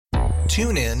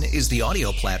TuneIn is the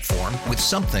audio platform with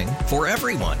something for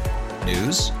everyone.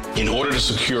 News. In order to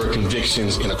secure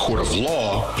convictions in a court of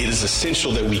law, it is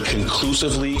essential that we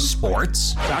conclusively.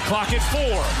 Sports. Shot clock at 4.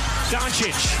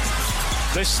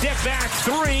 Doncic. The step back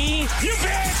 3. You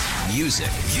bet. Music.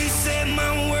 You set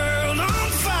my world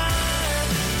on fire.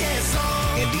 Yes,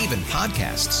 and even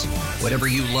podcasts. Whatever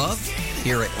you love,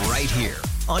 hear it right here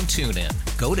on TuneIn.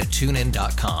 Go to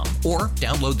TuneIn.com or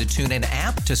download the TuneIn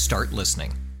app to start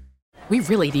listening. We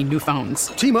really need new phones.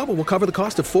 T-Mobile will cover the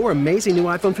cost of 4 amazing new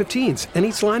iPhone 15s, and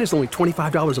each line is only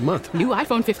 $25 a month. New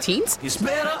iPhone 15s? It's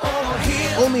better over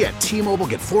here. Only at T-Mobile,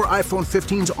 get 4 iPhone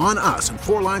 15s on us and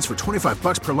 4 lines for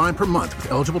 $25 per line per month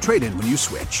with eligible trade-in when you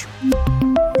switch.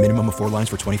 Minimum of 4 lines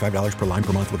for $25 per line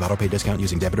per month with autopay discount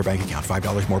using debit or bank account.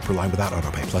 $5 more per line without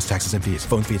autopay, plus taxes and fees.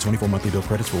 Phone fee at 24 monthly bill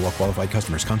credits for well-qualified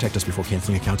customers. Contact us before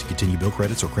canceling account to continue bill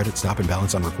credits or credit stop and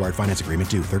balance on required finance agreement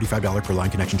due. $35 per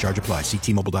line connection charge applies. See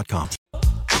T-Mobile.com.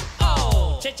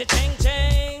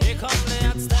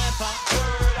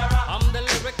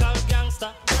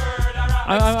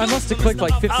 I must have clicked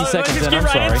like 50 seconds in. I'm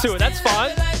sorry. Into it. That's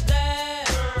fine.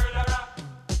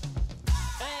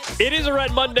 It is a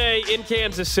Red Monday in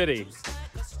Kansas City.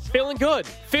 Feeling good.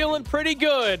 Feeling pretty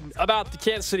good about the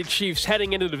Kansas City Chiefs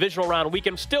heading into the divisional round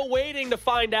weekend. Still waiting to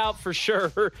find out for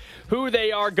sure who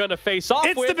they are going to face off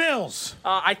with. It's the Bills.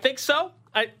 I think so.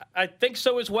 I think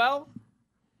so as well.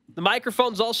 The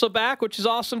microphone's also back, which is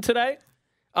awesome today.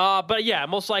 But yeah,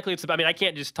 most likely it's. I mean, I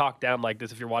can't just talk down like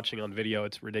this if you're watching on video.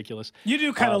 It's ridiculous. You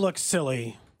do kind of look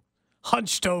silly,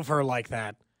 hunched over like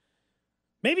that.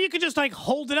 Maybe you could just like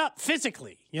hold it up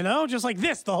physically, just like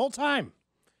this the whole time.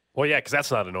 Well, yeah, because that's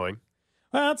not annoying.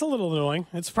 Well, that's a little annoying.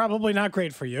 It's probably not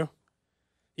great for you.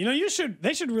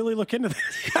 They should really look into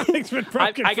this. Honestly,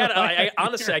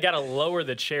 I gotta lower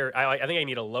the chair. I think I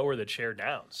need to lower the chair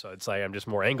down, so it's like I'm just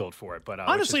more angled for it. But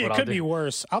honestly, it could be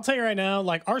worse. I'll tell you right now,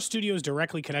 like our studio is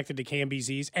directly connected to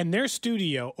KMBZ's, and their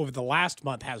studio over the last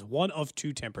month has one of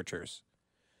 2 temperatures: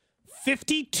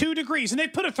 52 degrees, and they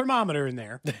put a thermometer in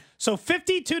there, so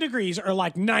 52 degrees are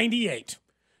like 98.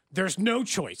 There's no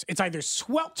choice. It's either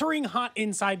sweltering hot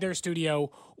inside their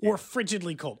studio or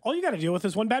frigidly cold. All you got to deal with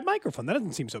is one bad microphone. That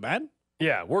doesn't seem so bad.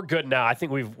 Yeah, we're good now. I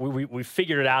think we've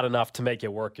figured it out enough to make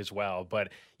it work as well. But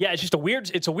yeah, it's just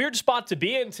a weird spot to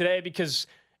be in today because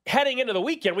heading into the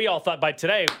weekend, we all thought by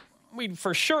today we'd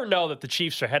for sure know that the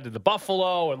Chiefs are headed to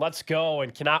Buffalo and let's go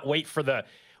and cannot wait for the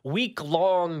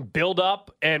week-long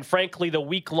build-up and frankly the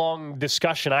week-long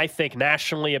discussion I think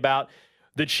nationally about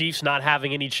the Chiefs not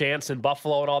having any chance in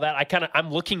Buffalo and all that.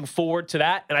 I'm looking forward to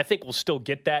that, and I think we'll still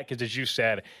get that because, as you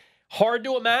said, hard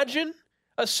to imagine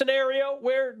a scenario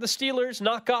where the Steelers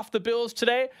knock off the Bills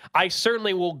today. I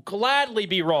certainly will gladly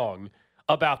be wrong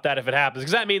about that if it happens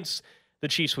because that means the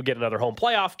Chiefs would get another home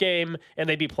playoff game, and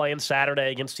they'd be playing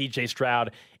Saturday against C.J.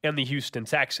 Stroud and the Houston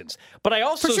Texans. But I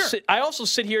also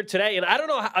sit here today, and I don't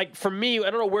know, for me, I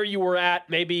don't know where you were at,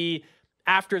 maybe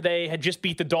after they had just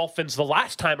beat the Dolphins the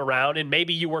last time around, and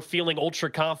maybe you were feeling ultra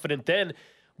confident then.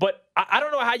 But I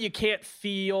don't know how you can't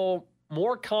feel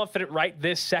more confident right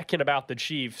this second about the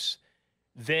Chiefs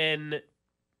than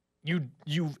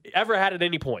you've ever had at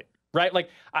any point, right?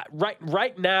 Like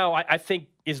right now, I think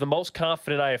is the most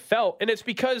confident I have felt, and it's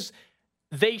because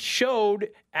they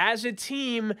showed as a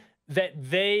team that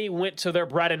they went to their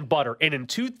bread and butter. And in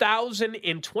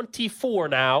 2024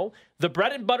 now, the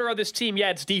bread and butter of this team,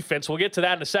 it's defense. We'll get to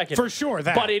that in a second. For sure,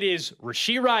 that. But it is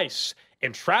Rashee Rice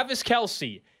and Travis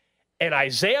Kelce and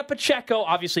Isaiah Pacheco,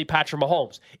 obviously Patrick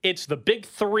Mahomes. It's the big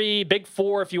 3, big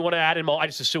 4 if you want to add in Mahomes. I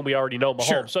just assume we already know Mahomes.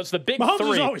 Sure. So it's the big Mahomes 3.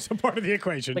 Mahomes is always a part of the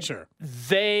equation, sure.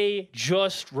 They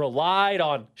just relied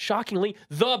on, shockingly,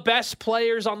 the best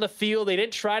players on the field. They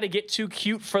didn't try to get too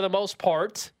cute for the most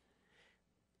part.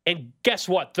 And guess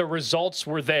what? The results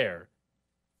were there.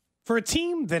 For a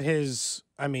team that has,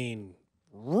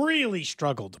 really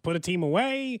struggled to put a team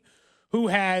away, who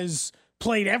has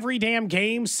played every damn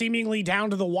game seemingly down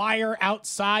to the wire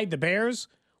outside the Bears,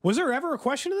 was there ever a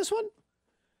question of this one?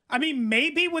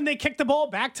 Maybe when they kicked the ball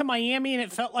back to Miami and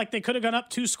it felt like they could have gone up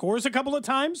 2 scores a couple of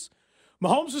times.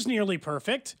 Mahomes was nearly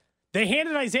perfect. They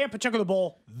handed Isaiah Pacheco the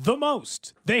ball the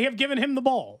most. They have given him the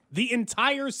ball the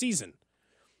entire season.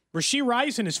 Rashee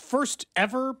Rice in his first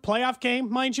ever playoff game,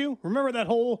 mind you. Remember that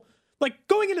whole,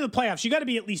 going into the playoffs, you got to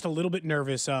be at least a little bit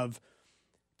nervous of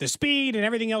the speed and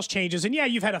everything else changes. And yeah,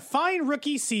 you've had a fine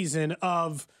rookie season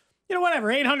of,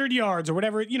 800 yards or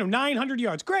whatever, 900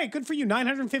 yards. Great, good for you,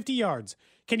 950 yards.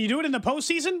 Can you do it in the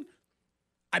postseason?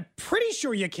 I'm pretty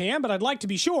sure you can, but I'd like to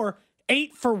be sure.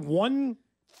 8 for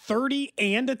 130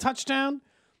 and a touchdown?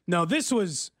 No, this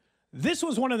was this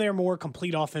was one of their more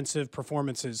complete offensive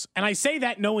performances. And I say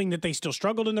that knowing that they still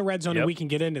struggled in the red zone, and we can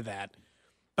get into that.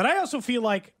 But I also feel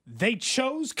like they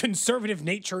chose conservative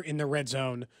nature in the red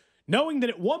zone, knowing that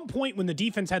at one point when the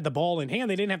defense had the ball in hand,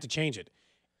 they didn't have to change it.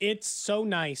 It's so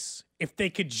nice. If they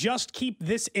could just keep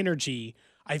this energy,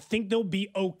 I think they'll be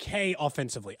okay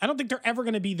offensively. I don't think they're ever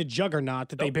going to be the juggernaut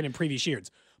that they've been in previous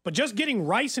years. But just getting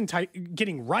Rice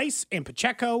and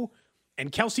Pacheco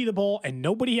and Kelsey the ball and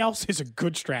nobody else is a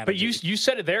good strategy. But you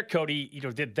said it there, Cody,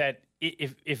 that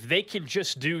if they can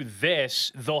just do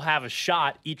this, they'll have a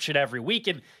shot each and every week.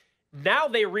 And now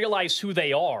they realize who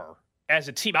they are as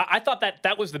a team. I thought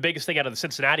that was the biggest thing out of the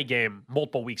Cincinnati game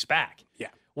multiple weeks back. Yeah.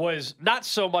 Was not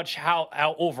so much how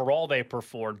overall they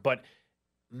performed, but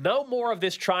no more of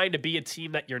this trying to be a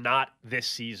team that you're not this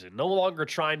season. No longer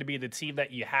trying to be the team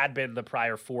that you had been the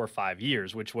prior 4 or 5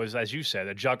 years, which was, as you said,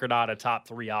 a juggernaut, a top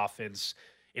 3 offense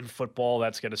in football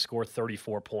that's going to score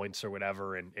 34 points or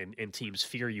whatever, and teams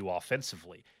fear you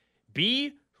offensively.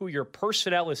 Be who your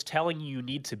personnel is telling you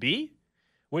need to be,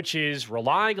 which is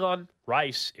relying on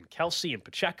Rice and Kelsey and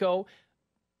Pacheco.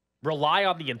 Rely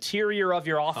on the interior of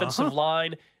your offensive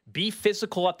line. Be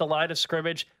physical at the line of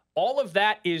scrimmage. All of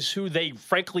that is who they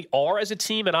frankly are as a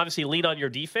team, and obviously lean on your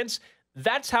defense.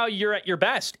 That's how you're at your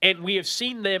best. And we have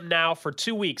seen them now for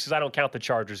 2 weeks, because I don't count the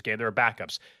Chargers game. They're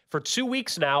backups. For 2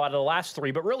 weeks now out of the last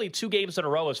 3, but really 2 games in a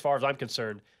row as far as I'm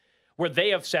concerned, where they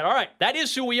have said, all right, that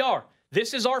is who we are.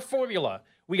 This is our formula.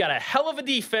 We got a hell of a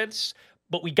defense,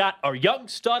 but we got our young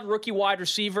stud rookie wide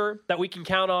receiver that we can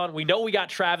count on. We know we got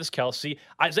Travis Kelsey.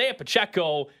 Isaiah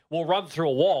Pacheco will run through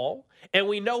a wall. And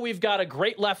we know we've got a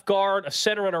great left guard, a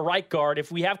center, and a right guard.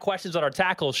 If we have questions on our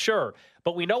tackles, sure.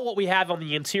 But we know what we have on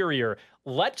the interior.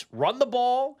 Let's run the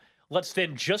ball. Let's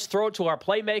then just throw it to our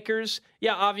playmakers.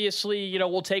 Yeah, obviously,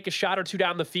 we'll take a shot or 2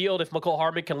 down the field if McCole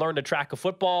Hardman can learn to track a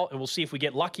football, and we'll see if we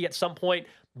get lucky at some point.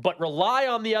 But rely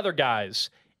on the other guys.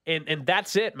 And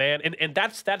that's it, man. And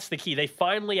that's the key. They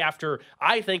finally, after,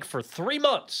 I think, for 3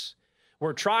 months,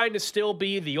 were trying to still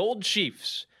be the old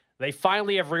Chiefs. They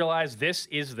finally have realized this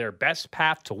is their best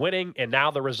path to winning, and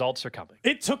now the results are coming.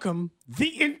 It took them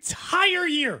the entire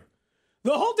year.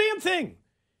 The whole damn thing.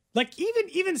 Like,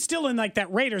 even still in, like,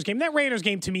 that Raiders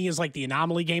game to me is like the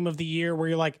anomaly game of the year, where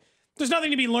you're like, there's nothing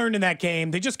to be learned in that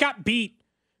game. They just got beat,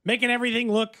 making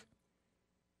everything look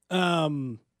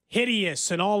hideous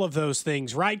and all of those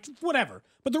things, right? Whatever.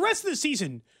 But the rest of the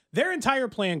season, their entire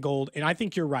plan, Gold, and I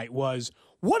think you're right, was,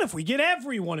 what if we get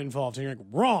everyone involved? And you're like,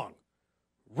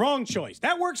 wrong choice.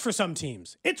 That works for some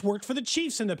teams. It's worked for the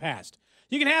Chiefs in the past.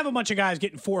 You can have a bunch of guys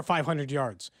getting 400 or 500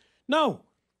 yards. No.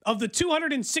 Of the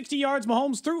 260 yards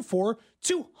Mahomes threw for,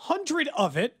 200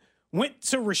 of it went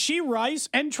to Rashee Rice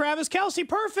and Travis Kelsey.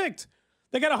 Perfect.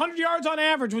 They got 100 yards on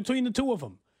average between the two of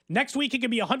them. Next week, it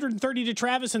could be 130 to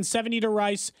Travis and 70 to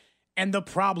Rice, and the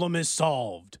problem is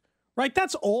solved. Right?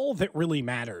 That's all that really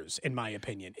matters, in my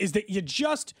opinion, is that you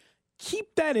just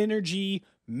keep that energy,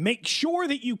 make sure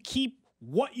that you keep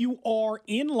what you are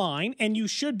in line, and you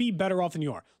should be better off than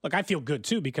you are. Look, I feel good,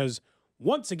 too, because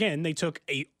once again, they took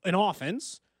an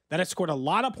offense that has scored a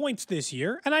lot of points this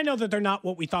year, and I know that they're not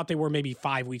what we thought they were maybe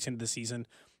 5 weeks into the season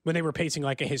when they were pacing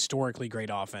like a historically great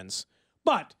offense.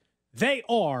 But they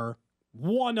are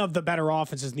one of the better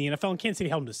offenses in the NFL, and Kansas City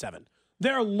held them to 7.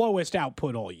 Their lowest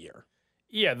output all year.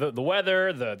 Yeah, the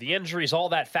weather, the injuries, all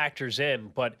that factors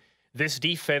in, but this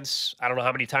defense, I don't know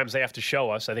how many times they have to show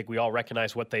us. I think we all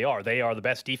recognize what they are. They are the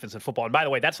best defense in football. And by the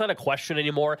way, that's not a question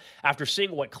anymore. After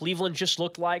seeing what Cleveland just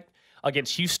looked like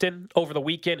against Houston over the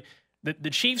weekend,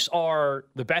 the Chiefs are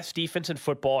the best defense in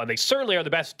football, and they certainly are the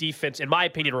best defense, in my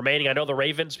opinion, remaining. I know the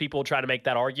Ravens, people will try to make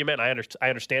that argument. I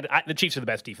understand it. The Chiefs are the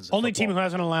best defense in Only football. Team who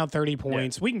hasn't allowed 30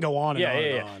 points. Yeah. We can go on and on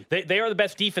and on. They are the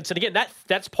best defense. And again,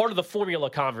 that's part of the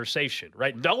formula conversation,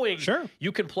 right? Knowing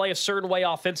you can play a certain way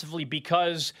offensively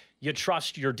because you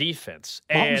trust your defense.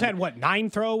 Mahomes had, 9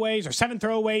 throwaways or 7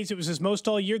 throwaways? It was his most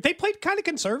all year. They played kind of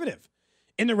conservative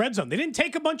in the red zone. They didn't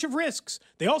take a bunch of risks.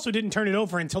 They also didn't turn it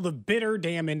over until the bitter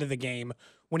damn end of the game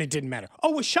when it didn't matter.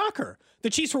 Oh, a shocker. The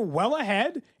Chiefs were well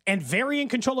ahead and very in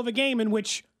control of a game in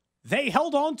which they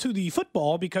held on to the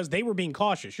football because they were being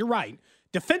cautious. You're right.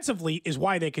 Defensively is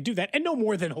why they could do that, and no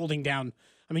more than holding down.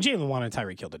 I mean, Jalen Warren and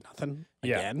Tyreek Hill did nothing.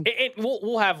 Again. And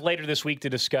we'll have later this week to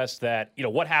discuss that.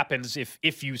 What happens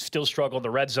if you still struggle in the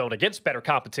red zone against better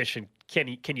competition?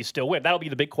 Can you still win? That'll be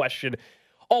the big question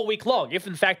all week long. If,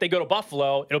 in fact, they go to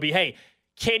Buffalo, it'll be, hey,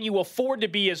 can you afford to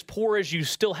be as poor as you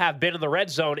still have been in the red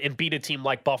zone and beat a team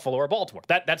like Buffalo or Baltimore?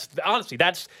 That's honestly,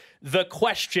 that's the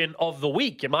question of the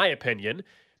week, in my opinion.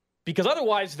 Because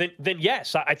otherwise, then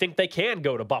yes, I think they can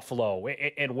go to Buffalo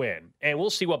and win. And we'll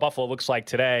see what Buffalo looks like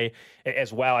today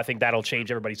as well. I think that'll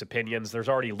change everybody's opinions. There's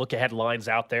already look-ahead lines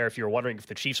out there. If you're wondering if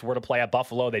the Chiefs were to play at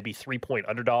Buffalo, they'd be 3-point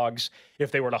underdogs.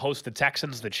 If they were to host the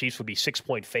Texans, the Chiefs would be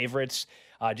 6-point favorites.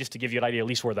 Just to give you an idea, at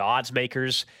least where the odds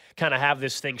makers kind of have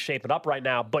this thing shaping up right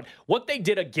now. But what they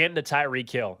did again to Tyreek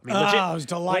Hill, it was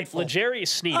delightful. L'Jarius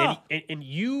Sneed, and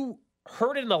you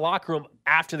heard it in the locker room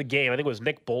after the game. I think it was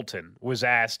Nick Bolton was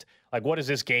asked, like, what does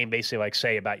this game basically like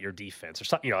say about your defense or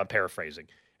something? I'm paraphrasing.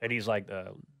 And he's like,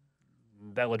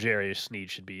 that L'Jarius Sneed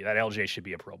that LJ should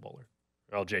be a Pro Bowler.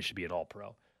 Or LJ should be an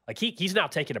All-Pro. Like, he's now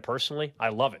taking it personally. I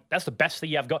love it. That's the best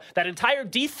thing you have going. That entire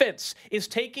defense is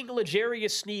taking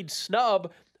L'Jarius Sneed's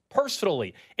snub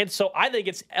personally. And so I think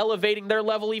it's elevating their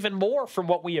level even more from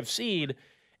what we have seen.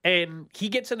 And he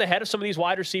gets in the head of some of these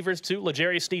wide receivers, too.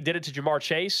 L'Jarius Sneed did it to Jamar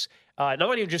Chase.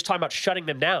 Not even just talking about shutting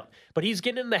them down, but he's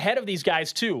getting in the head of these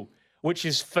guys, too, which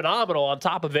is phenomenal on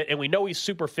top of it. And we know he's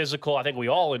super physical. I think we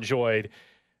all enjoyed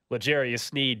L'Jarius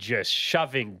Sneed just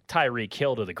shoving Tyreek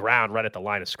Hill to the ground right at the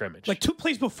line of scrimmage. Like 2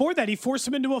 plays before that, he forced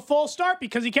him into a false start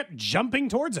because he kept jumping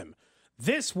towards him.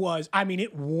 This was,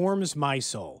 it warms my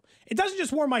soul. It doesn't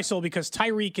just warm my soul because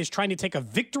Tyreek is trying to take a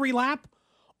victory lap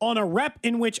on a rep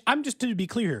in which, just to be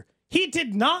clear, he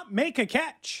did not make a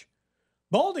catch.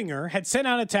 Baldinger had sent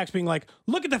out a text being like,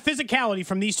 look at the physicality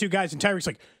from these two guys. And Tyreek's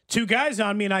like, 2 guys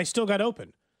on me and I still got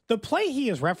open. The play he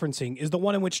is referencing is the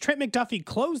one in which Trent McDuffie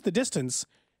closed the distance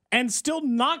and still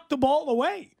knocked the ball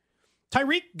away.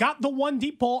 Tyreek got the one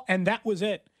deep ball, and that was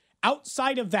it.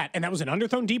 Outside of that, and that was an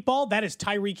underthrown deep ball, that is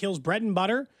Tyreek Hill's bread and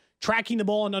butter. Tracking the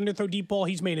ball and underthrow deep ball,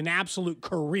 he's made an absolute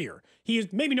career. He is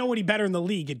maybe nobody better in the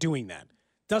league at doing that.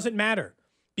 Doesn't matter.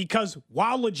 Because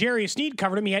while L'Jarius Sneed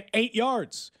covered him, he had 8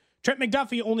 yards. Trent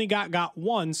McDuffie only got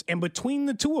once, and between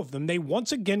the two of them, they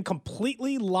once again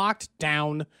completely locked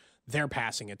down their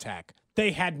passing attack.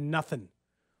 They had nothing.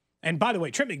 And by the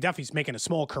way, Trent McDuffie's making a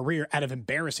small career out of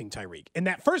embarrassing Tyreek. In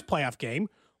that first playoff game,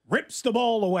 rips the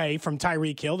ball away from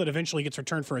Tyreek Hill that eventually gets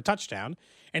returned for a touchdown.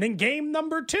 And in game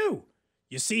number 2,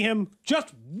 you see him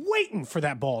just waiting for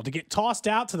that ball to get tossed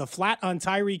out to the flat on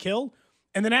Tyreek Hill,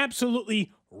 and then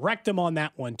absolutely wrecked him on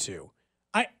that one too.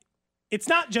 It's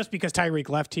not just because Tyreek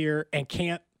left here and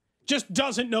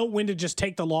doesn't know when to just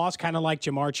take the loss, kind of like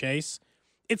Jamar Chase.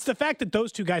 It's the fact that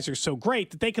those two guys are so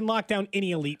great that they can lock down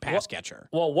any elite pass catcher.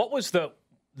 Well, what was the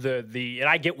and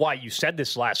I get why you said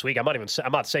this last week. I'm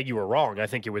not saying you were wrong. I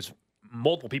think it was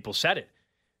multiple people said it.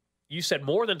 You said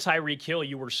more than Tyreek Hill,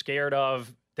 you were scared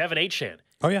of Devin Achane.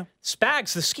 Oh, yeah.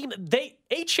 Spags, the scheme,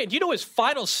 Achane, you know his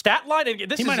final stat line?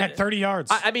 And he might have had 30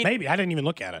 yards. Maybe. I didn't even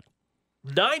look at it.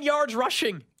 9 yards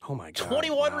rushing. Oh, my God.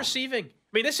 21 receiving.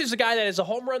 This is a guy that is a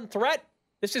home run threat.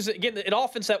 This is, again, an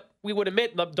offense that we would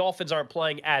admit the Dolphins aren't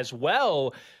playing as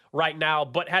well right now,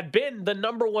 but had been the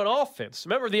number one offense.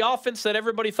 Remember the offense that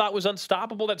everybody thought was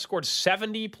unstoppable that scored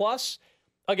 70-plus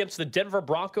against the Denver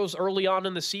Broncos early on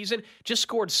in the season? Just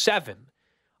scored 7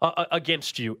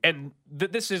 against you. And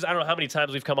this is, I don't know how many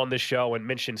times we've come on this show and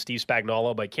mentioned Steve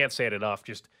Spagnuolo, but I can't say it enough,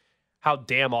 just how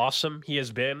damn awesome he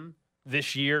has been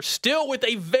this year, still with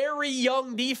a very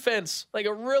young defense, like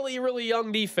a really, really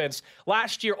young defense.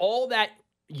 Last year, all that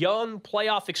young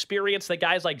playoff experience that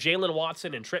guys like Jalen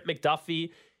Watson and Trent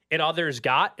McDuffie and others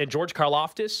got, and George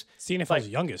Karlaftis. CNFL's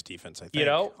youngest defense, I think,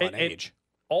 on age.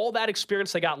 All that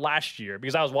experience they got last year,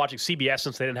 because I was watching CBS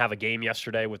since they didn't have a game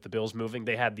yesterday with the Bills moving.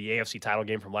 They had the AFC title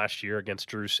game from last year against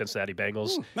Drew's Cincinnati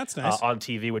Bengals. That's nice. On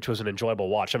TV, which was an enjoyable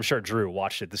watch. I'm sure Drew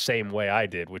watched it the same way I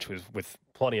did, which was with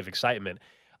plenty of excitement.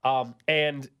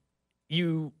 And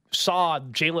you saw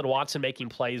Jalen Watson making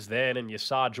plays then, and you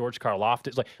saw George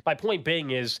Karlaftis. Like, my point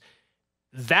being is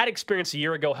that experience a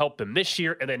year ago helped them this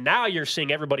year, and then now you're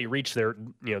seeing everybody reach their,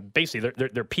 basically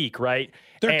their peak, right?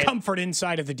 Their comfort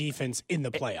inside of the defense in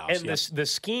the playoffs. And the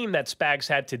scheme that Spags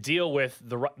had to deal with,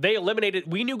 they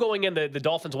eliminated. We knew going in the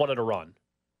Dolphins wanted to run.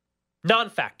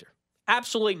 Non-factor.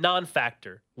 Absolutely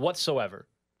non-factor whatsoever.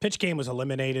 Pitch game was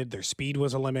eliminated. Their speed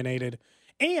was eliminated.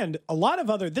 And a lot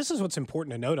of this is what's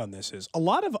important to note on this is a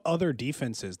lot of other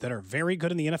defenses that are very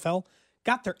good in the NFL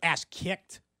got their ass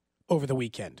kicked over the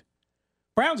weekend.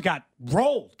 Browns got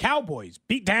rolled. Cowboys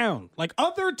beat down. Like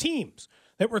other teams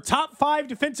that were top 5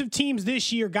 defensive teams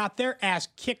this year got their ass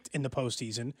kicked in the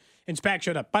postseason. And Spag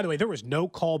showed up. By the way, there was no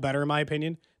call better, in my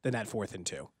opinion, than that 4th and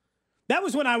 2. That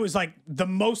was when I was like the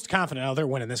most confident. Oh, they're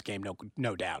winning this game,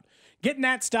 no doubt. Getting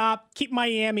that stop, keep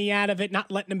Miami out of it,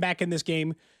 not letting them back in this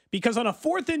game. Because on a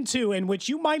 4th and 2, in which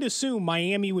you might assume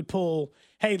Miami would pull,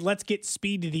 hey, let's get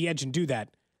speed to the edge and do that,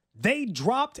 they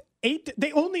dropped 8.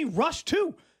 They only rushed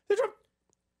 2.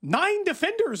 9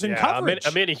 defenders in coverage.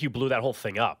 Aminihu blew that whole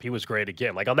thing up. He was great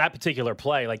again. Like on that particular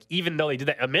play, like even though they did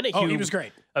that, Aminihu. He was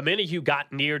great. Aminihu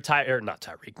got near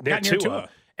Tyreek, near Tua.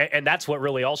 And that's what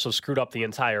really also screwed up the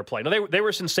entire play. No, they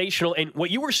were sensational. And what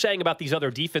you were saying about these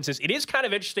other defenses, it is kind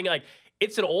of interesting. Like,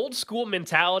 it's an old school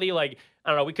mentality. Like,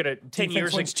 I don't know, we could have 10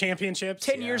 years ago. Championships.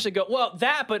 10 years ago. Well,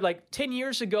 but like 10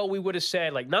 years ago, we would have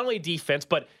said, like, not only defense,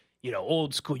 but,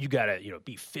 old school, you got to,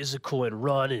 be physical and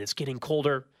run, and it's getting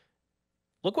colder.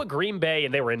 Look what Green Bay,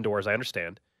 and they were indoors, I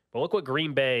understand. But look what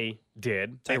Green Bay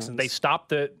did. They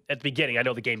stopped at the beginning. I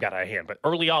know the game got out of hand, but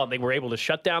early on they were able to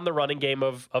shut down the running game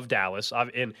of Dallas,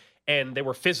 and they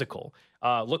were physical.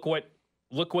 Look what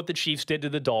the Chiefs did to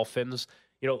the Dolphins.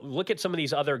 Look at some of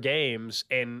these other games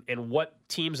and what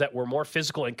teams that were more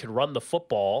physical and could run the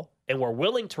football and were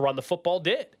willing to run the football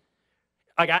did.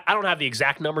 Like I don't have the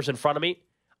exact numbers in front of me.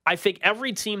 I think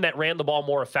every team that ran the ball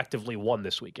more effectively won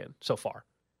this weekend so far.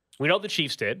 We know the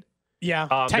Chiefs did.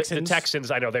 Yeah, Texans. The Texans,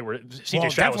 I know they were.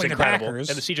 CJ Stroud was incredible, and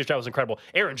the CJ Stroud was incredible.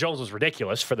 Aaron Jones was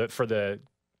ridiculous for the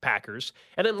Packers.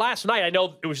 And then last night, I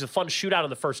know it was a fun shootout in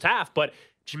the first half, but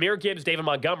Jahmyr Gibbs, David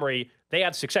Montgomery, they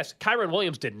had success. Kyron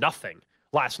Williams did nothing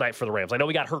last night for the Rams. I know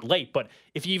he got hurt late, but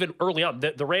if you even early on,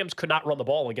 the Rams could not run the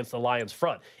ball against the Lions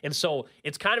front. And so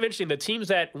it's kind of interesting. The teams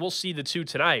that we'll see the two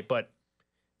tonight, but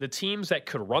the teams that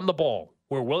could run the ball,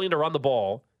 were willing to run the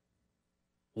ball,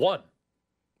 won.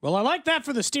 Well, I like that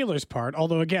for the Steelers' part,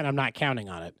 although, again, I'm not counting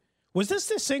on it. Was this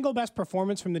the single best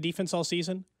performance from the defense all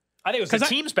season? I think it was the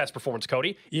team's best performance,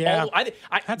 Cody. Yeah.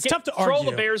 That's tough to argue. Throw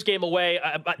the Bears game away.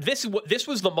 This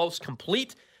was the most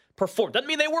complete performance. Doesn't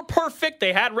mean they were perfect.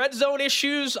 They had red zone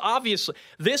issues, obviously.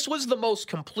 This was the most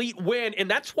complete win, and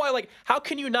that's why, like, how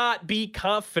can you not be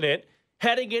confident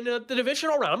heading into the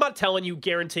divisional round? I'm not telling you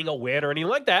guaranteeing a win or anything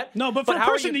like that. No, but for a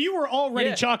person that you were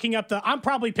already chalking up I'm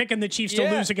probably picking the Chiefs to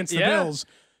lose against the Bills.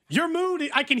 Your mood,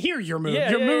 I can hear your mood.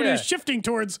 Your mood is shifting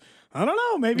towards, I don't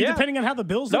know, maybe depending on how the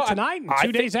Bills look tonight and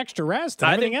 2 days extra rest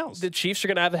and everything else. The Chiefs are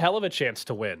going to have a hell of a chance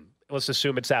to win. Let's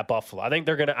assume it's at Buffalo. I think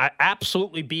they're going to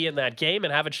absolutely be in that game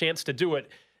and have a chance to do it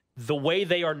the way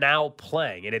they are now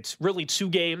playing. And it's really 2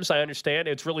 games, I understand.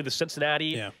 It's really the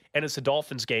Cincinnati and it's the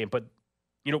Dolphins game. But,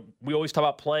 we always talk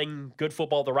about playing good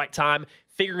football at the right time,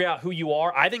 figuring out who you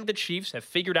are. I think the Chiefs have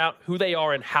figured out who they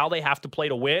are and how they have to play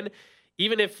to win.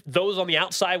 Even if those on the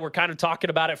outside were kind of talking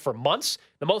about it for months,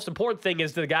 the most important thing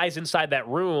is the guys inside that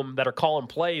room that are calling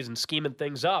plays and scheming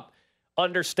things up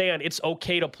understand it's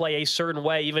okay to play a certain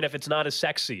way, even if it's not as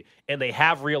sexy. And they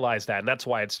have realized that, and that's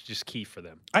why it's just key for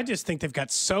them. I just think they've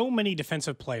got so many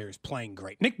defensive players playing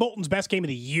great. Nick Bolton's best game of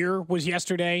the year was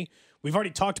yesterday. We've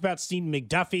already talked about Stephen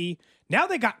McDuffie. Now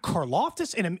they got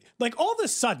Karlaftis, and all of a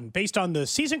sudden, based on the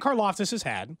season Karlaftis has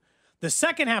had, the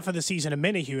second half of the season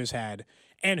Aminihu has had,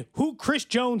 and who Chris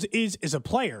Jones is as a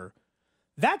player,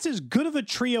 that's as good of a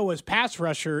trio as pass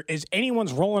rusher as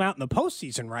anyone's rolling out in the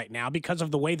postseason right now because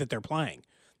of the way that they're playing.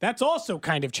 That's also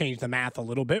kind of changed the math a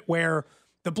little bit, where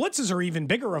the blitzes are even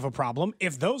bigger of a problem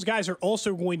if those guys are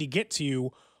also going to get to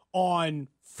you on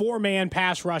 4-man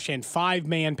pass rush and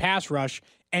 5-man pass rush,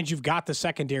 and you've got the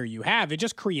secondary you have. It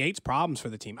just creates problems for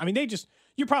the team. I mean,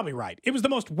 you're probably right. It was the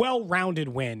most well-rounded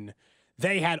win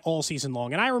they had all season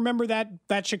long. And I remember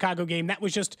that Chicago game. That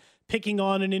was just picking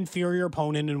on an inferior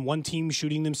opponent and one team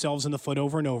shooting themselves in the foot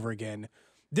over and over again.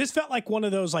 This felt like one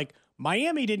of those, like,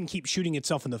 Miami didn't keep shooting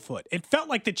itself in the foot. It felt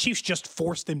like the Chiefs just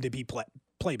forced them to be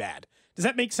play bad. Does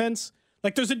that make sense?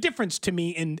 Like, there's a difference to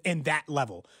me in that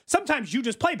level. Sometimes you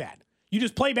just play bad. You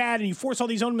just play bad and you force all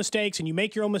these own mistakes and you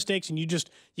make your own mistakes and you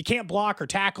can't block or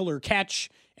tackle or catch,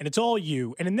 and it's all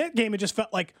you. And in that game, it just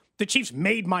felt like the Chiefs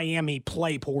made Miami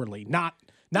play poorly, not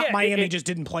Miami just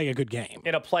didn't play a good game.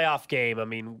 In a playoff game, I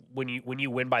mean, when you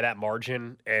win by that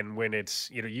margin and when it's,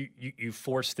 you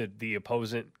force the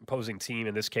opposing team,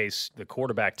 in this case, the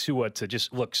quarterback Tua, to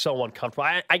just look so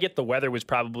uncomfortable. I get the weather was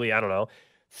probably, I don't know,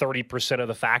 30% of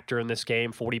the factor in this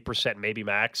game, 40% maybe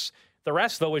max. The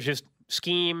rest, though, was just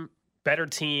scheme, better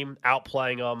team,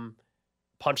 outplaying them,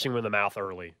 punching them in the mouth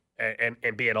early, and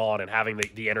being on and having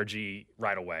the energy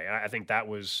right away. I think that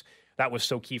was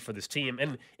so key for this team,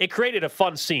 and it created a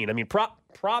fun scene. I mean,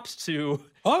 props to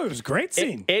it was a great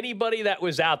scene. Anybody that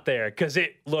was out there, because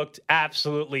it looked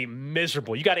absolutely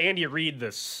miserable. You got Andy Reid,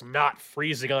 the snot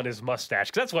freezing on his mustache,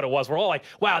 because that's what it was. We're all like,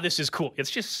 "Wow, this is cool." It's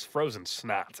just frozen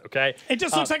snot. Okay, it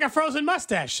just looks like a frozen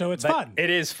mustache, so it's fun. It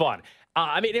is fun.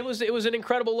 I mean, it was an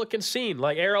incredible looking scene.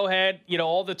 Like Arrowhead,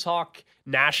 all the talk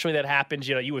nationally that happens,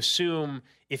 you assume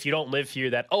if you don't live here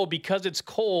that, because it's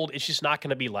cold, it's just not going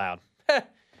to be loud.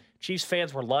 Chiefs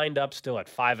fans were lined up still at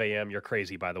 5 a.m. You're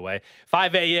crazy, by the way.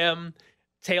 5 a.m.,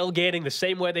 tailgating the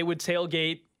same way they would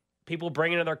tailgate people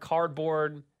bringing in their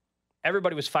cardboard.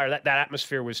 Everybody was fired. That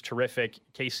atmosphere was terrific.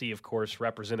 KC, of course,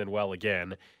 represented well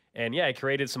again. And, yeah, it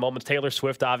created some moments. Taylor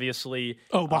Swift, obviously.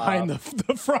 Oh, behind the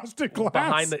frosted glass.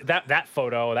 Behind that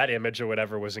photo, that image or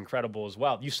whatever was incredible as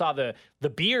well. You saw the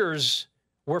beers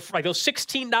were like those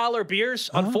 $16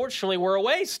 beers, unfortunately, were a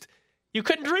waste. You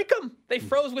couldn't drink them. They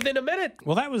froze within a minute.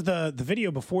 Well, that was the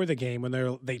video before the game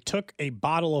when they took a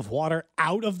bottle of water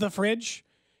out of the fridge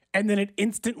and then it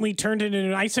instantly turned into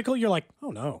an icicle. You're like,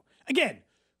 oh, no. Again,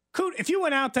 if you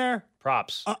went out there.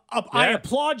 Props. I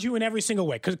applaud you in every single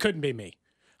way because it couldn't be me.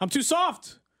 I'm too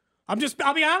soft. I'll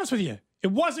be honest with you.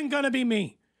 It wasn't going to be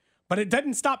me. But it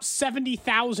didn't stop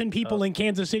 70,000 people in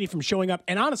Kansas City from showing up.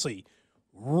 And honestly,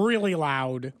 really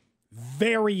loud,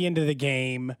 very into the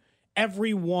game.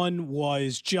 Everyone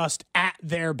was just at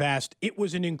their best. It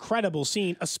was an incredible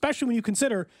scene, especially when you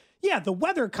consider, the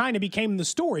weather kind of became the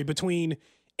story between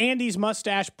Andy's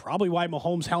mustache, probably why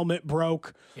Mahomes' helmet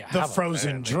broke, the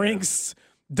frozen drinks,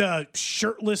 the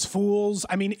shirtless fools.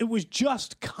 I mean, it was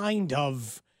just kind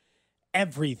of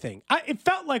everything. It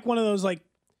felt like one of those, like,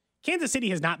 Kansas City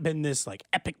has not been this, like,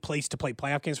 epic place to play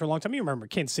playoff games for a long time. You remember,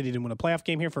 Kansas City didn't win a playoff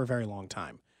game here for a very long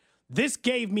time. This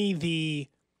gave me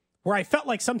where I felt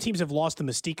like some teams have lost the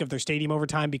mystique of their stadium over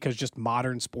time because just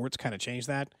modern sports kind of changed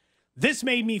that. This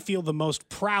made me feel the most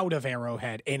proud of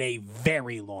Arrowhead in a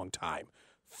very long time.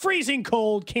 Freezing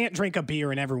cold, can't drink a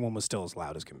beer, and everyone was still as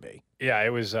loud as can be. Yeah,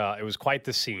 it was quite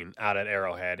the scene out at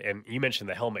Arrowhead. And you mentioned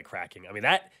the helmet cracking. I mean,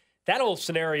 that whole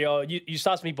scenario, you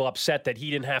saw some people upset that he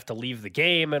didn't have to leave the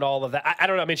game and all of that. I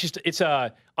don't know. I mean, it's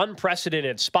a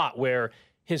unprecedented spot where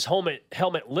his helmet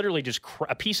literally just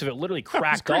a piece of it literally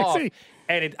cracked off.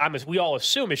 And we all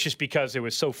assume it's just because it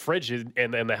was so frigid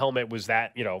and the helmet was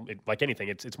that, like anything,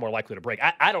 it's more likely to break.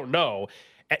 I don't know.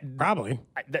 Probably.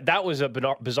 That was a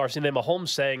bizarre scene. Then Mahomes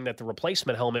saying that the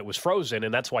replacement helmet was frozen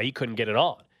and that's why he couldn't get it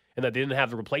on. And that they didn't have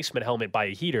the replacement helmet by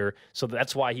a heater, so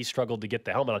that's why he struggled to get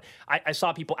the helmet on. I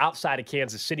saw people outside of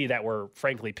Kansas City that were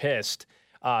frankly pissed.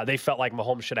 They felt like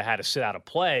Mahomes should have had to sit out of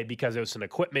play because it was an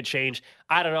equipment change.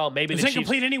 I don't know. Maybe it's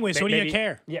incomplete anyway, so what do you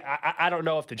care? Yeah, I don't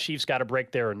know if the Chiefs got a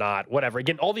break there or not. Whatever.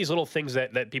 Again, all these little things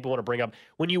that people want to bring up.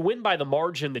 When you win by the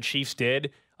margin the Chiefs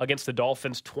did against the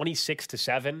Dolphins,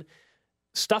 26-7,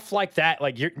 stuff like that,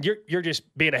 like you're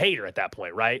just being a hater at that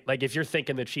point, right? Like if you're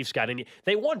thinking the Chiefs got any,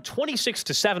 they won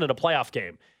 26-7 in a playoff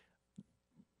game.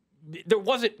 There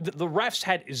wasn't the refs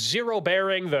had zero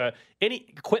bearing. Any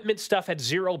equipment stuff had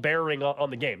zero bearing on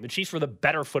the game. The Chiefs were the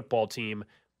better football team,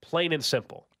 plain and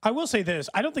simple. I will say this: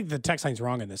 I don't think the text line's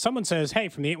wrong in this. Someone says, "Hey,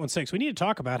 from the 816, we need to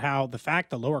talk about how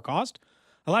the lower cost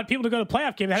allowed people to go to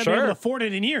playoff game that haven't been able to afford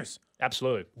it in years."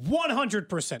 Absolutely.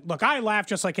 100%. Look, I laugh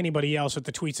just like anybody else at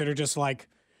the tweets that are just like,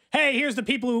 hey, here's the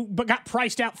people who got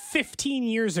priced out 15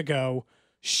 years ago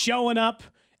showing up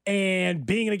and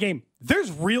being in a game.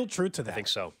 There's real truth to that. I think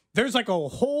so. There's like a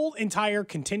whole entire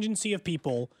contingency of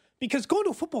people because going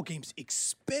to a football game is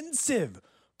expensive.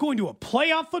 Going to a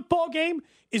playoff football game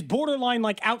is borderline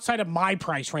like outside of my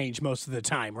price range most of the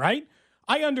time, right?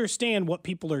 I understand what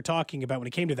people are talking about when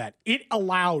it came to that. It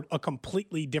allowed a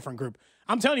completely different group.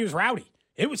 I'm telling you, it was rowdy.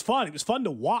 It was fun. It was fun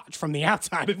to watch from the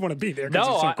outside. I didn't want to be there. No,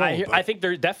 so cold, I think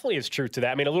there definitely is truth to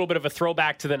that. I mean, a little bit of a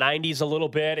throwback to the 90s a little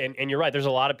bit. And you're right. There's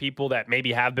a lot of people that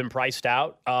maybe have been priced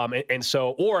out. Or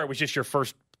it was just your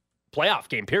first playoff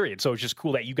game, period. So it's just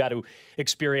cool that you got to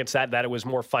experience that it was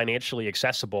more financially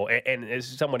accessible. And as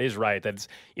someone is right, that's,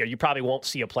 you probably won't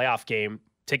see a playoff game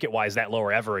ticket-wise that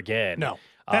lower ever again. No.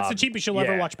 That's the cheapest you'll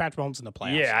ever watch Patrick Mahomes in the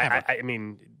playoffs. Yeah, I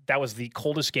mean, that was the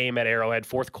coldest game at Arrowhead,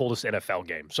 fourth coldest NFL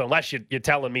game. So unless you're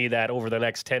telling me that over the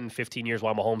next 10, 15 years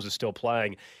while Mahomes is still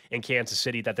playing in Kansas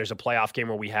City that there's a playoff game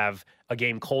where we have a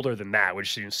game colder than that,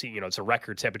 which you see, it's a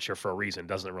record temperature for a reason,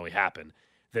 doesn't really happen,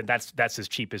 then that's as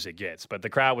cheap as it gets. But the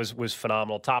crowd was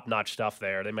phenomenal, top-notch stuff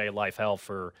there. They made life hell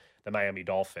for the Miami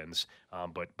Dolphins.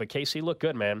 But KC looked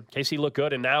good, man. KC looked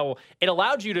good, and now it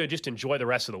allowed you to just enjoy the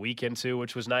rest of the weekend, too,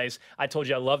 which was nice. I told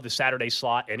you I love the Saturday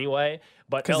slot anyway.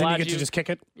 But because then you get to just kick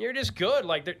it? You're just good.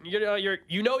 Like,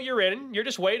 you're in. You're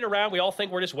just waiting around. We all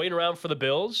think we're just waiting around for the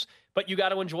Bills. But you got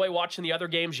to enjoy watching the other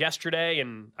games yesterday,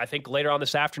 and I think later on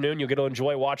this afternoon you'll get to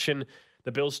enjoy watching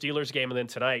the Bills-Steelers game, and then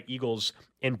tonight, Eagles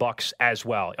and Bucks as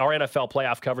well. Our NFL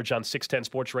playoff coverage on 610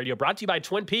 Sports Radio, brought to you by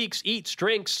Twin Peaks Eats,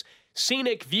 Drinks,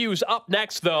 Scenic Views. Up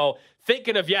next, though,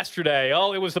 thinking of yesterday.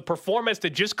 It was the performance that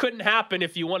just couldn't happen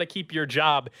if you want to keep your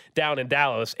job down in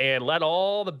Dallas. And let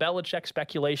all the Belichick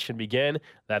speculation begin.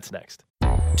 That's next.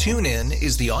 TuneIn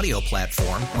is the audio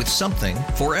platform with something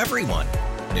for everyone.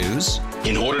 News.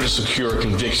 In order to secure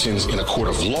convictions in a court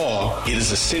of law, it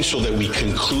is essential that we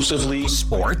conclusively.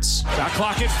 Sports. Shot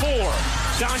clock at 4.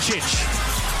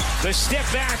 Doncic. The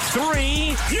step back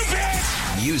three. You bet.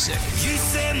 Music. You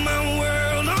set my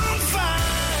world on fire.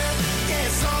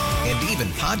 Yes, and even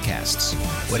podcasts.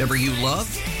 Whatever you love,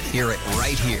 hear it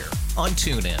right here on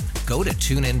TuneIn. Go to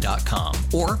TuneIn.com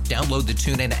or download the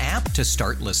TuneIn app to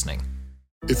start listening.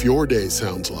 If your day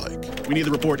sounds like, we need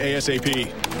the report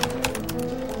ASAP,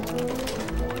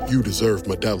 you deserve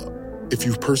Modelo. If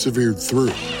you've persevered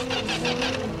through,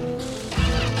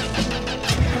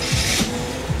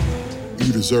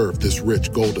 you deserve this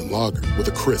rich golden lager with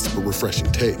a crisp but refreshing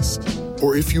taste.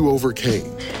 Or if you overcame. 2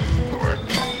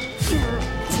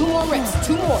 more reps,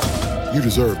 2 more. You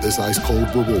deserve this ice-cold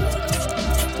reward.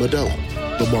 Modelo,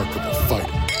 the Remarkable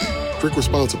Fighter. Drink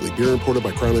responsibly. Beer imported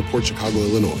by Crown Imports, Chicago,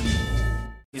 Illinois.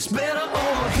 it's better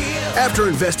over here. After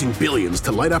investing billions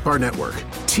to light up our network,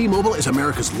 T-Mobile is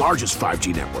America's largest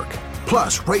 5G network.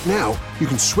 Plus, right now, you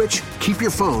can switch, keep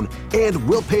your phone, and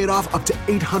we'll pay it off up to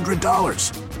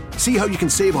 $800. See how you can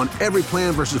save on every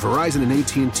plan versus Verizon and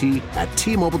AT&T at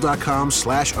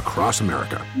T-Mobile.com/across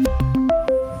America.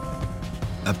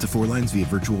 Up to 4 lines via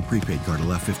virtual prepaid card.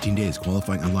 Allow 15 days.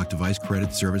 Qualifying unlocked device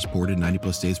credit service ported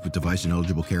 90+ days with device and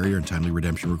eligible carrier and timely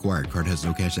redemption required. Card has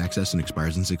no cash access and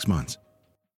expires in 6 months.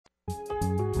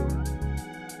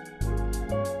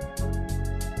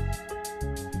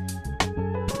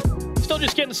 Still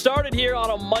just getting started here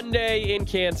on a Monday in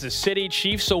Kansas City.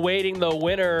 Chiefs awaiting the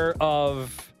winner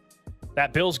of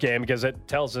that Bills game because it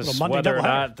tells us whether or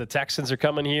not the Texans are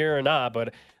coming here or not.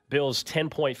 But Bills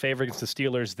 10-point favorite against the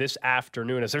Steelers this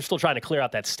afternoon as they're still trying to clear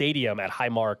out that stadium at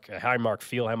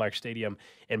Highmark Stadium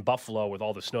in Buffalo with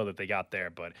all the snow that they got there.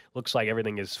 But looks like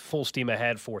everything is full steam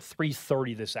ahead for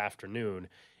 3:30 this afternoon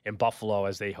in Buffalo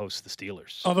as they host the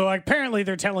Steelers. Although apparently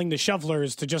they're telling the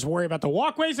shovelers to just worry about the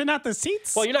walkways and not the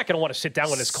seats. Well, you're not going to want to sit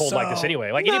down when it's cold like this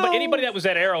anyway. Like anybody that was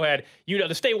at Arrowhead,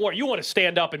 to stay warm, you want to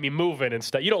stand up and be moving and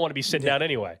stuff. You don't want to be sitting down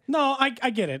anyway. No, I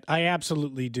get it. I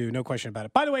absolutely do. No question about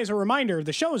it. By the way, as a reminder,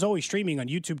 the show is always streaming on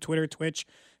YouTube, Twitter, Twitch,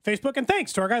 Facebook, and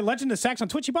thanks to our guy Legend of Sax on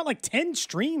Twitch. He bought like 10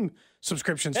 stream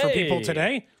subscriptions for people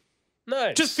today.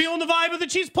 Nice. Just feeling the vibe of the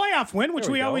Chiefs playoff win, which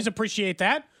we always appreciate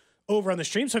that over on the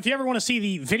stream. So if you ever want to see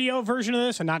the video version of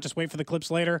this and not just wait for the clips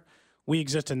later, we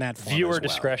exist in that form. Viewer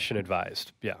discretion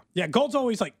advised. Yeah. Yeah, Gold's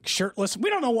always like shirtless. We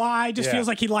don't know why. It just feels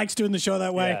like he likes doing the show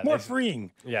that way. Yeah, more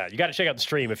freeing. Yeah, you got to check out the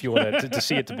stream if you want to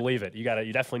see it to believe it. You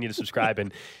definitely need to subscribe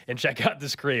and check out the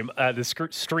stream.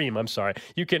 I'm sorry.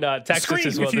 You can text us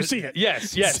as well. If you see it.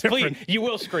 Yes, please. You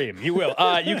will scream. You will.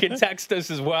 You can text us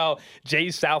as well. Jay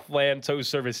Southland Tow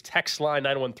Service text line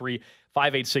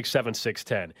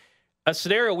 913-586-7610. A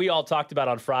scenario we all talked about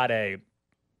on Friday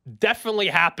definitely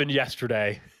happened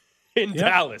yesterday in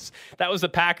Dallas. That was the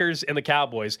Packers and the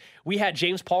Cowboys. We had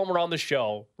James Palmer on the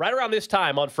show right around this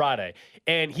time on Friday,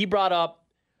 and he brought up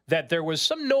that there was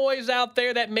some noise out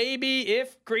there that maybe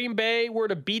if Green Bay were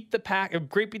to beat the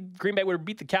Green Bay were to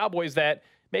beat the Cowboys, that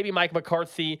maybe Mike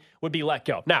McCarthy would be let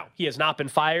go. Now, he has not been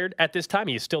fired at this time.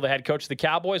 He is still the head coach of the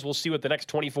Cowboys. We'll see what the next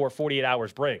 24, 48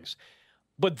 hours brings.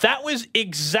 But that was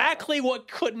exactly what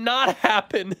could not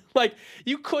happen. Like,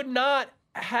 you could not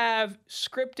have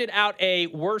scripted out a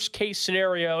worst-case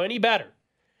scenario any better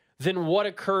than what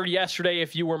occurred yesterday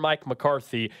if you were Mike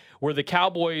McCarthy, where the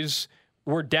Cowboys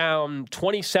were down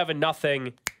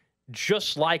 27-0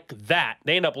 just like that.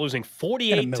 They end up losing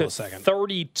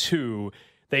 48-32.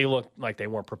 They looked like they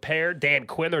weren't prepared. Dan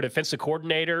Quinn, their defensive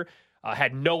coordinator,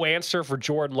 had no answer for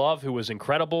Jordan Love, who was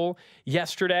incredible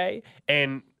yesterday.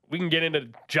 And we can get into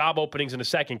job openings in a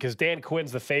second because Dan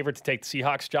Quinn's the favorite to take the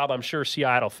Seahawks job. I'm sure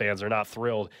Seattle fans are not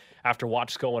thrilled after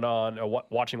watching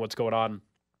what's going on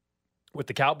with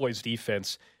the Cowboys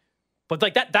defense. But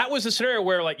like that was a scenario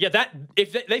where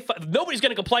if they nobody's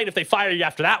going to complain if they fire you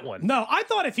after that one. No, I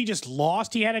thought if he just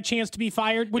lost, he had a chance to be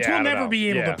fired, which we'll never be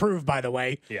able to prove, by the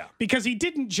way. Yeah. Because he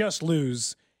didn't just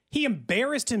lose. He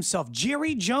embarrassed himself.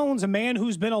 Jerry Jones, a man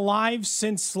who's been alive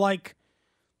since like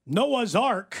Noah's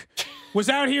Ark, was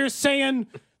out here saying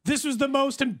this was the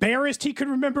most embarrassed he could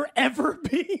remember ever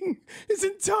being his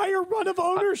entire run of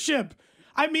ownership.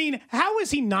 I mean, how is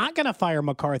he not going to fire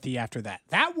McCarthy after that?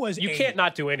 That was you can't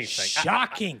not do anything.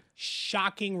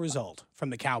 Shocking result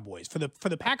from the Cowboys. For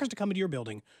the Packers to come into your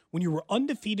building when you were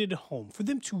undefeated at home, for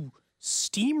them to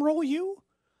steamroll you.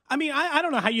 I mean, I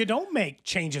don't know how you don't make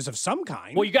changes of some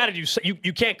kind. Well, you got to do.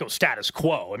 You can't go status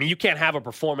quo. I mean, you can't have a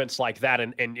performance like that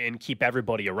and keep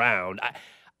everybody around.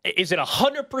 Is it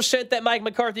 100% that Mike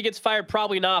McCarthy gets fired?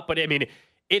 Probably not. But I mean,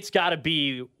 it's got to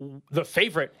be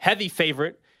the heavy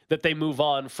favorite that they move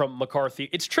on from McCarthy.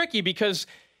 It's tricky because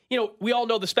we all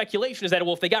know the speculation is that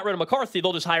if they got rid of McCarthy,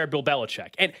 they'll just hire Bill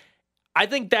Belichick. And I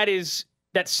think that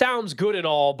sounds good and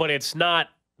all, but it's not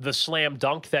the slam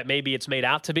dunk that maybe it's made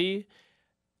out to be.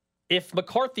 If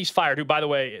McCarthy's fired, who, by the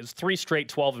way, is 3 straight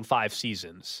 12-5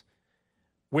 seasons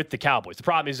with the Cowboys, the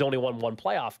problem is he's only won 1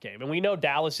 playoff game. And we know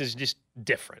Dallas is just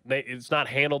different. It's not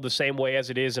handled the same way as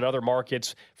it is in other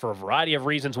markets for a variety of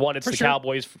reasons. One, it's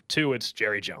Cowboys. 2, it's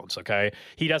Jerry Jones, okay?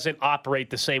 He doesn't operate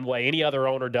the same way any other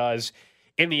owner does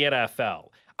in the NFL.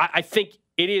 I think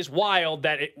it is wild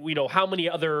that, how many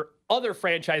other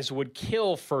franchises would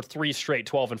kill for 3 straight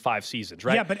 12-5 seasons,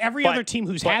 right? Yeah, but every other team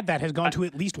who's had that has gone to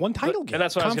at least one title game. And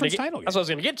that's what I was going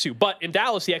to get to. But in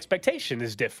Dallas, the expectation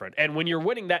is different. And when you're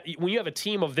winning that, when you have a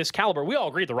team of this caliber, we all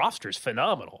agree the roster is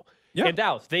phenomenal. Yeah. In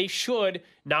Dallas, they should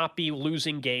not be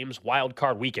losing games wild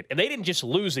card weekend. And they didn't just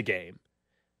lose a game.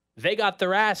 They got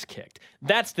their ass kicked.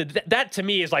 That to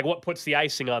me is like what puts the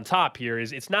icing on top here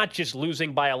is it's not just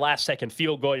losing by a last-second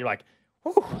field goal. And you're like,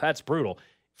 whew, that's brutal.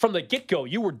 From the get-go,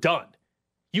 you were done.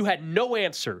 You had no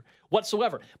answer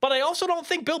whatsoever. But I also don't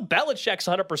think Bill Belichick's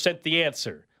 100% the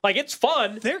answer. Like, it's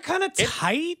fun. They're kind of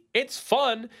tight. It's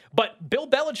fun. But Bill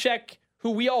Belichick,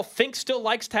 who we all think still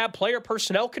likes to have player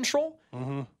personnel control,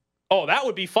 oh, that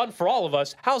would be fun for all of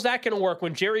us. How's that going to work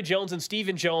when Jerry Jones and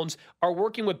Stephen Jones are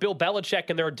working with Bill Belichick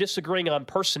and they're disagreeing on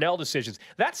personnel decisions?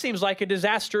 That seems like a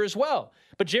disaster as well.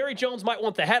 But Jerry Jones might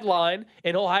want the headline,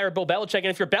 and he'll hire Bill Belichick. And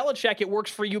if you're Belichick, it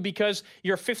works for you because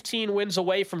you're 15 wins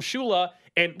away from Shula.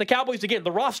 And the Cowboys, again,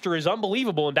 the roster is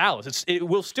unbelievable in Dallas. It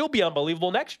will still be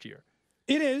unbelievable next year.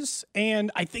 It is,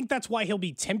 and I think that's why he'll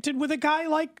be tempted with a guy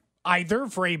like either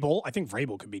Vrabel. I think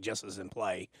Vrabel could be just as in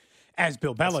play as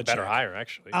Bill Belichick. That's a better hire,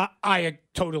 actually. I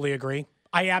totally agree.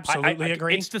 I absolutely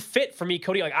agree. It's the fit for me,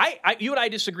 Cody. Like you and I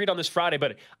disagreed on this Friday,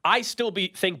 but I still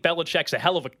think Belichick's a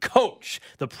hell of a coach.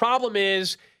 The problem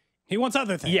is he wants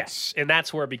other things. Yes, and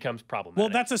that's where it becomes problematic. Well,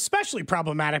 that's especially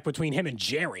problematic between him and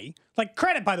Jerry. Like,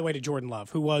 credit, by the way, to Jordan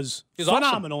Love, who was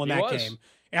phenomenal in that game.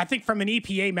 And I think from an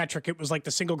EPA metric, it was like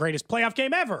the single greatest playoff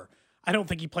game ever. I don't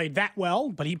think he played that well,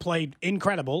 but he played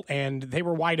incredible, and they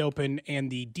were wide open, and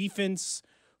the defense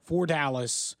for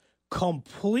Dallas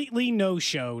completely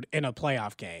no-showed in a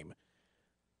playoff game.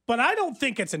 But I don't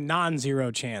think it's a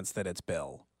non-zero chance that it's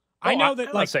Bill. I know that,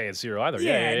 I'm not saying it's zero either.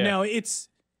 Yeah. No, it's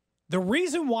the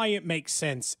reason why it makes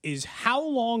sense is how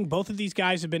long both of these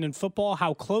guys have been in football,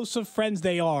 how close of friends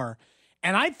they are.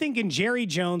 And I think in Jerry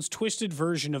Jones' twisted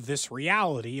version of this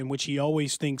reality, in which he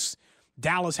always thinks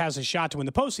Dallas has a shot to win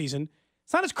the postseason,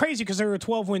 it's not as crazy because they're a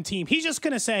 12-win team. He's just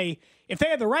going to say, if they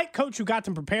had the right coach who got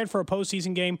them prepared for a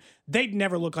postseason game, they'd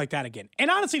never look like that again. And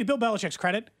honestly, to Bill Belichick's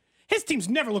credit, his teams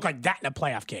never look like that in a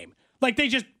playoff game. Like, they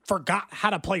just forgot how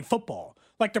to play football.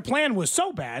 Like, their plan was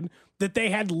so bad that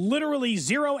they had literally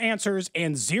 0 answers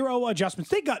and 0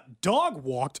 adjustments. They got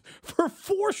dog-walked for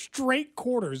 4 straight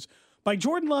quarters by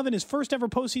Jordan Love in his first ever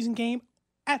postseason game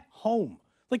at home.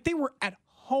 Like, they were at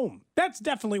home. That's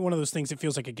definitely one of those things that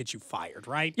feels like it gets you fired,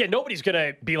 right? Yeah, nobody's going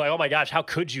to be like, oh my gosh, how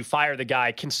could you fire the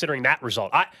guy considering that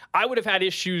result? I would have had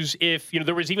issues if,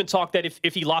 there was even talk that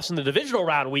if he lost in the divisional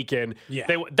round weekend,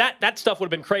 that stuff would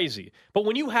have been crazy. But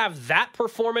when you have that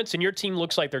performance and your team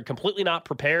looks like they're completely not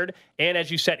prepared, and as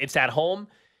you said, it's at home,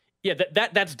 yeah,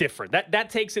 that's different. That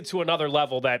takes it to another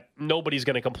level that nobody's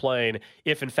going to complain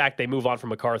if, in fact, they move on from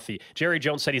McCarthy. Jerry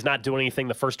Jones said he's not doing anything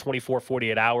the first 24,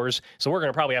 48 hours, so we're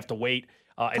going to probably have to wait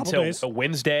until a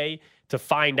Wednesday to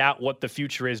find out what the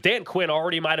future is. Dan Quinn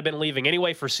already might have been leaving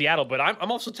anyway for Seattle, but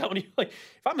I'm also telling you, like,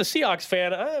 if I'm a Seahawks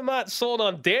fan, I'm not sold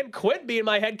on Dan Quinn being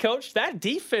my head coach. That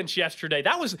defense yesterday,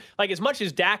 that was, like, as much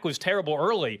as Dak was terrible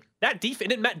early, that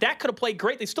defense, Dak could have played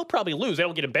great. They still probably lose. They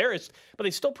don't get embarrassed, but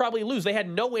they still probably lose. They had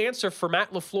no answer for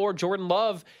Matt LaFleur, Jordan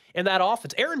Love, in that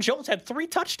offense. Aaron Jones had 3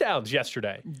 touchdowns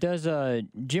yesterday. Does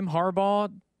Jim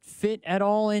Harbaugh fit at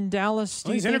all in Dallas?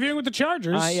 Well, he's interviewing with the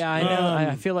Chargers. I know.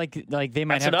 I feel like they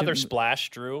might have another splash,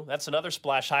 Drew. That's another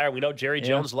splash hire. We know Jerry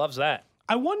Jones loves that.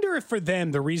 I wonder if for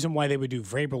them, the reason why they would do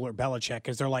Vrabel or Belichick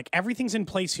is they're like, everything's in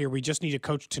place here. We just need a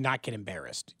coach to not get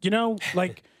embarrassed.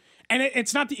 Like, and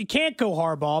it's not that you can't go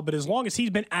Harbaugh, but as long as he's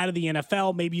been out of the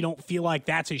NFL, maybe you don't feel like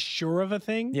that's as sure of a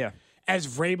thing as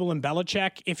Vrabel and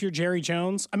Belichick if you're Jerry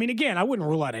Jones. I mean, again, I wouldn't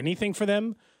rule out anything for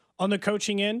them on the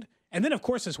coaching end. And then, of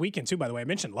course, this weekend, too, by the way, I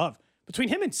mentioned Love. Between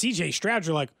him and C.J. Stroud,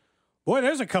 you're like, boy,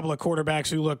 there's a couple of quarterbacks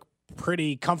who look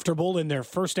pretty comfortable in their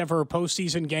first ever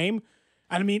postseason game.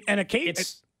 I mean, and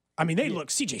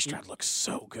C.J. Stroud looks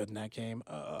so good in that game.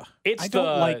 I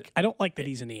don't like that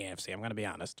he's in the AFC. I'm going to be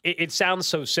honest. It sounds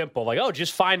so simple, like, oh,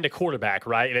 just find a quarterback,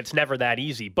 right? And it's never that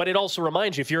easy. But it also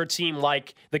reminds you, if you're a team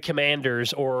like the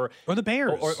Commanders or the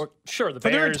Bears, or the Bears, for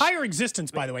their entire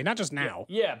existence, by the way, not just now.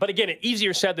 Yeah, but again,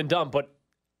 easier said than done. But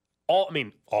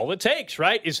all it takes,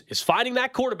 right, is finding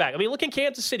that quarterback. I mean, look in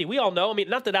Kansas City. We all know. I mean,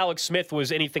 not that Alex Smith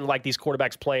was anything like these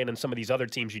quarterbacks playing in some of these other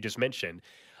teams you just mentioned,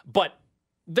 but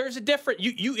there's a different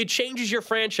it changes your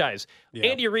franchise. Yeah.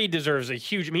 Andy Reid deserves a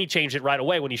huge. I mean, he changed it right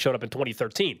away when he showed up in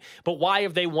 2013. But why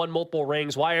have they won multiple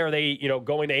rings? Why are they,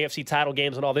 going to AFC title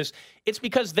games and all this? It's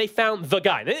because they found the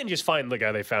guy. They didn't just find the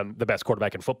guy. They found the best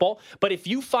quarterback in football. But if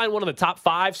you find one of the top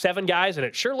 5, 7 guys, and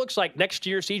it sure looks like next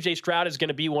year CJ Stroud is going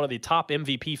to be one of the top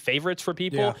MVP favorites for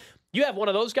people. Yeah. You have one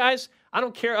of those guys. I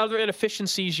don't care other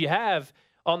inefficiencies you have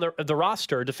on the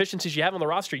roster, deficiencies you have on the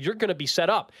roster, you're going to be set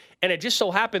up. And it just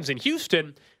so happens in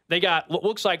Houston, they got what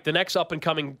looks like the next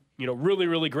up-and-coming, really,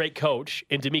 really great coach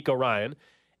in DeMeco Ryan.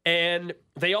 And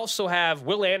they also have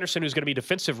Will Anderson, who's going to be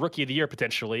Defensive Rookie of the Year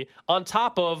potentially, on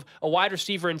top of a wide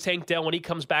receiver in Tank Dell when he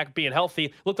comes back being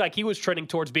healthy. Looked like he was trending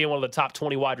towards being one of the top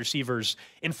 20 wide receivers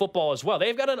in football as well.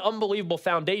 They've got an unbelievable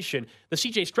foundation. The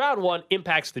C.J. Stroud one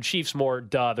impacts the Chiefs more.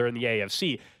 They're in the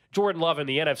AFC. Jordan Love in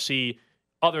the NFC,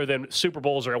 other than Super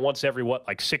Bowls are once every,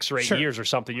 6 or 8 years or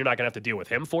something, you're not going to have to deal with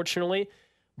him, fortunately.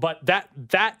 But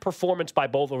that performance by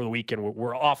both over the weekend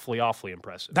were awfully, awfully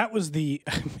impressive. That was man,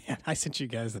 I sent you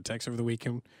guys the text over the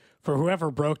weekend for whoever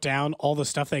broke down all the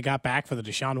stuff they got back for the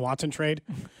Deshaun Watson trade.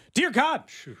 Dear God,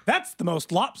 that's the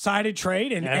most lopsided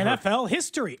trade in NFL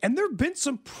history. And there have been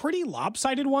some pretty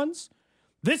lopsided ones.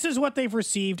 This is what they've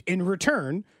received in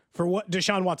return for what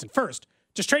Deshaun Watson. First,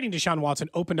 just trading Deshaun Watson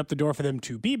opened up the door for them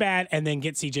to be bad and then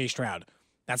get C.J. Stroud.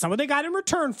 That's not what they got in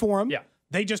return for him. Yeah.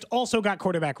 They just also got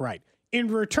quarterback right. In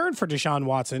return for Deshaun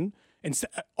Watson, and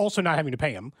also not having to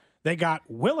pay him, they got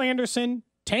Will Anderson,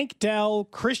 Tank Dell,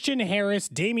 Christian Harris,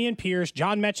 Damian Pierce,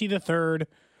 John Mechie III,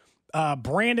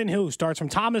 Brandon Hill, who starts from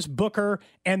Thomas Booker,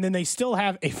 and then they still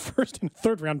have a first and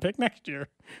third round pick next year.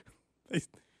 They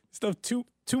still have two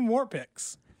more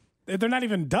picks. They're not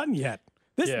even done yet.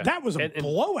 That was a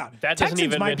blowout.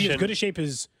 Texans might be as good a shape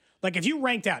as, if you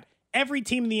ranked out every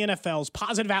team in the NFL's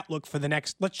positive outlook for the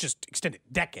next, let's just extend it,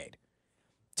 decade.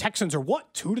 Texans are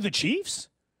 2 to the Chiefs?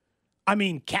 I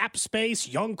mean, cap space,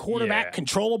 young quarterback,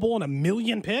 controllable, and 1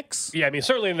 million picks. Yeah, I mean,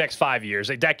 certainly in the next 5 years.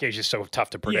 A decade is just so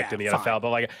tough to predict in the NFL.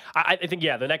 But I think,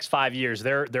 the next 5 years,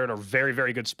 they're in a very,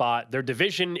 very good spot. Their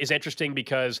division is interesting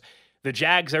because the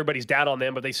Jags, everybody's down on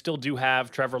them, but they still do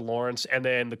have Trevor Lawrence. And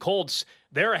then the Colts,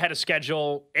 they're ahead of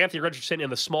schedule. Anthony Richardson,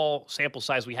 in the small sample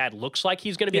size we had, looks like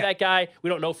he's going to be that guy. We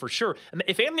don't know for sure. And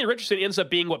if Anthony Richardson ends up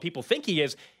being what people think he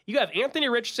is, you have Anthony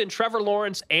Richardson, Trevor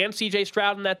Lawrence, and C.J.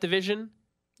 Stroud in that division.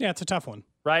 Yeah, it's a tough one.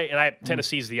 Right? And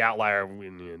Tennessee's the outlier.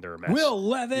 They're a mess. Will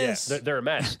Levis. Yeah, they're a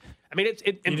mess. I mean,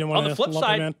 on the flip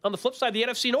side, the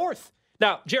NFC North.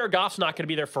 Now, Jared Goff's not going to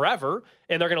be there forever,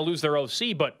 and they're going to lose their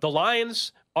OC, but the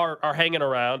Lions are hanging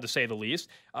around, to say the least.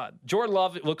 Jordan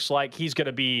Love, it looks like he's going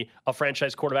to be a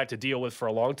franchise quarterback to deal with for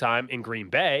a long time in Green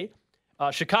Bay.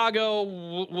 Chicago,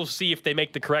 we'll see if they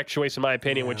make the correct choice, in my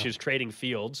opinion, which is trading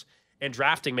Fields and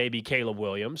drafting maybe Caleb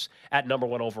Williams at number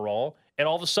 1 overall. And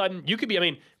all of a sudden, you could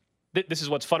be, this is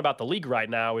what's fun about the league right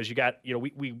now is you got,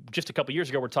 we just a couple years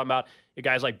ago, we're talking about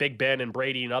guys like Big Ben and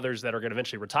Brady and others that are going to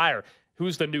eventually retire.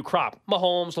 Who's the new crop?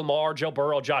 Mahomes, Lamar, Joe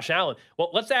Burrow, Josh Allen. Well,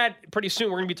 let's add pretty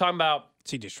soon. We're going to be talking about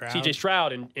C.J.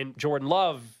 Stroud and Jordan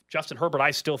Love. Justin Herbert,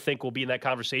 I still think will be in that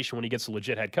conversation when he gets a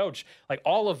legit head coach.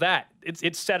 All of that,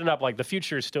 it's setting up the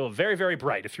future is still very, very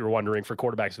bright, if you were wondering, for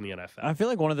quarterbacks in the NFL. I feel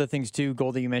like one of the things, too,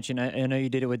 Gold, that you mentioned, I know you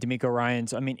did it with DeMeco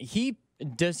Ryans.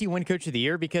 Does he win Coach of the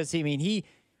Year? Because,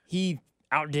 he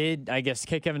outdid, I guess,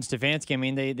 Kevin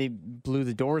Stefanski. They blew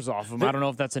the doors off him. I don't know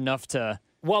if that's enough to...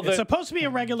 Well, it's supposed to be a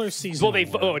regular season. Well,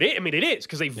 it is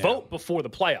because they vote before the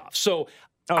playoffs. So,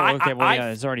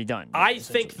 it's already done. I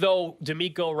think, though,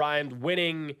 DeMeco Ryan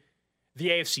winning the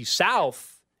AFC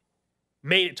South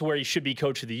made it to where he should be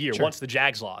Coach of the Year once the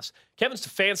Jags lost. Kevin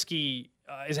Stefanski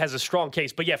has a strong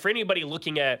case. But, for anybody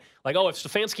looking at, if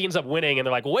Stefanski ends up winning and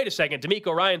they're like, well, wait a second,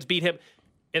 DeMeco Ryans beat him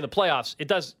in the playoffs, it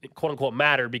does, quote-unquote,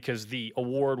 matter because the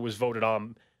award was voted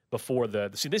on before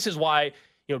See, this is why...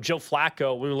 Joe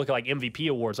Flacco, when we look at MVP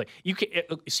awards,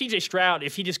 C.J. Stroud,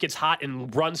 if he just gets hot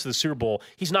and runs to the Super Bowl,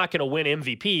 he's not going to win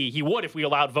MVP. He would if we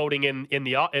allowed voting in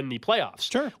the playoffs.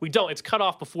 Sure, we don't. It's cut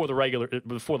off before the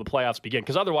playoffs begin,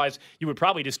 because otherwise you would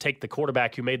probably just take the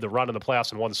quarterback who made the run in the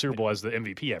playoffs and won the Super Bowl as the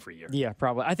MVP every year. Yeah,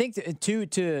 probably. I think to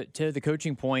the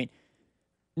coaching point,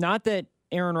 not that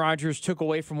Aaron Rodgers took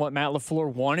away from what Matt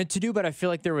LaFleur wanted to do, but I feel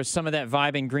like there was some of that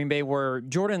vibe in Green Bay where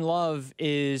Jordan Love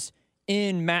is.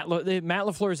 Matt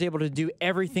LaFleur is able to do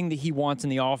everything that he wants in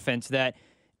the offense that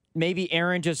maybe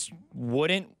Aaron just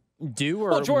wouldn't do or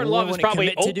well, Jordan Love is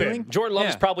probably open. Doing? Jordan Love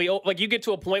is probably like you get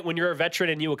to a point when you're a veteran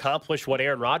and you accomplish what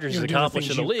Aaron Rodgers has accomplished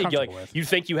in the league. You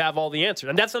think you have all the answers,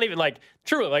 and that's not even like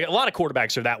true. Like a lot of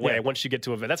quarterbacks are that way. Once you get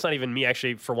to a, that's not even me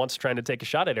actually for once trying to take a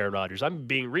shot at Aaron Rodgers. I'm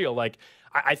being real. Like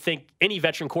I think any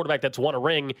veteran quarterback that's won a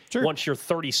ring, once you're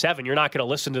 37, you're not going to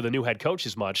listen to the new head coach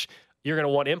as much. You're going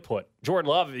to want input. Jordan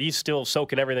Love, he's still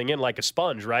soaking everything in like a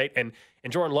sponge, right? And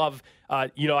Jordan Love, I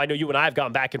know you and I have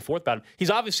gone back and forth about him. He's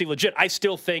obviously legit. I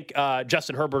still think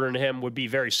Justin Herbert and him would be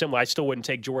very similar. I still wouldn't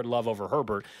take Jordan Love over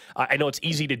Herbert. I know it's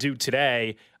easy to do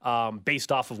today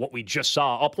based off of what we just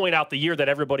saw. I'll point out the year that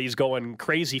everybody's going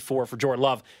crazy for Jordan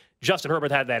Love. Justin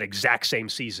Herbert had that exact same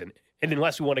season. And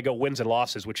unless we want to go wins and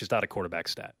losses, which is not a quarterback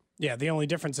stat. Yeah, the only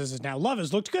difference is now Love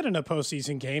has looked good in a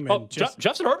postseason game. And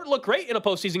Justin Herbert looked great in a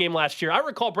postseason game last year. I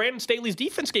recall Brandon Staley's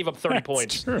defense gave up 30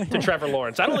 points to Trevor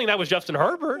Lawrence. I don't think that was Justin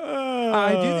Herbert.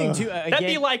 I do think, too. That'd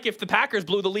be like if the Packers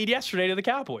blew the lead yesterday to the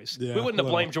Cowboys. Yeah, we wouldn't have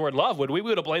blamed Jordan Love, would we? We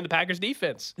would have blamed the Packers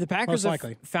defense. The Packers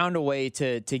have found a way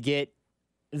to get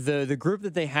the group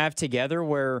that they have together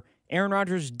where Aaron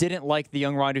Rodgers didn't like the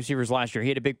young wide receivers last year. He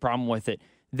had a big problem with it.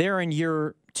 They're in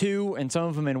year 2 and some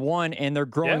of them in 1, and they're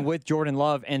growing with Jordan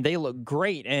Love, and they look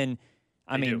great. And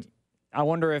I mean, I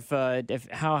wonder if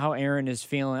how Aaron is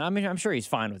feeling. I mean, I'm sure he's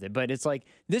fine with it, but it's like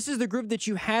this is the group that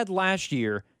you had last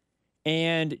year,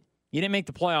 and you didn't make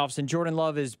the playoffs. And Jordan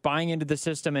Love is buying into the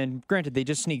system. And granted, they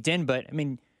just sneaked in, but I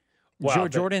mean,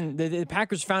 Jordan, the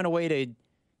Packers found a way to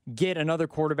get another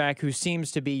quarterback who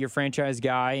seems to be your franchise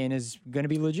guy and is going to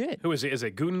be legit. Who is it? Is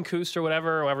it Gutekunst or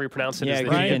whatever? However you pronounce it. Yeah,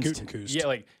 Gutekunst. Yeah,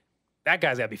 like that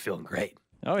guy's got to be feeling great.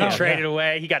 Oh yeah, he traded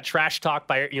away. He got trash talked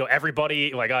by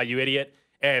everybody. Like, oh, you idiot.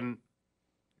 And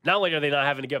not only are they not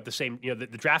having to give up the same, the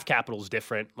draft capital is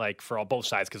different, like for both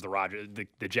sides because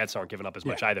the Jets aren't giving up as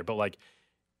much either. But like,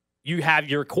 you have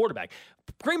your quarterback.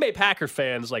 Green Bay Packer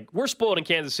fans, like we're spoiled in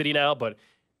Kansas City now, but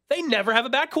they never have a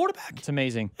bad quarterback. It's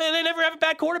amazing. And they never have a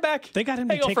bad quarterback. They got him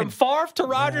to go from Favre to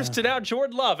Rodgers to now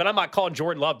Jordan Love. And I'm not calling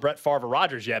Jordan Love Brett Favre or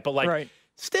Rodgers yet, but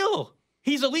still,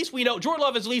 he's at least, we know, Jordan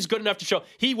Love is at least good enough to show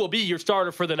he will be your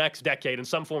starter for the next decade in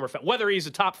some form or fashion. Whether he's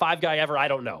a top 5 guy ever, I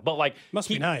don't know. But must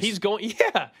be nice. He's going,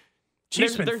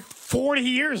 Chiefs been 40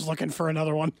 years looking for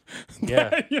another one.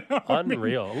 Yeah,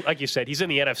 unreal. Like you said, he's in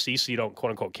the NFC, so you don't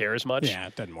quote unquote care as much. Yeah,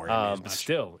 it doesn't worry me as much. But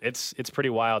still, it's pretty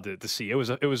wild to see. It was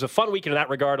a fun weekend in that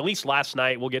regard. At least last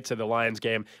night, we'll get to the Lions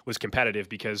game, was competitive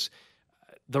because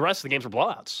the rest of the games were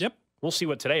blowouts. Yep. We'll see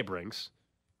what today brings.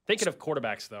 Thinking of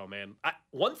quarterbacks, though, man,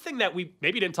 one thing that we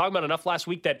maybe didn't talk about enough last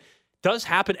week that does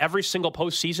happen every single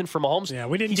postseason for Mahomes. Yeah,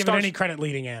 we didn't give it any credit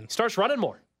leading in. Starts running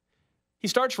more. He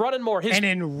starts running more. And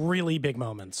in really big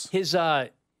moments. His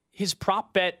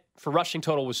prop bet for rushing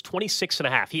total was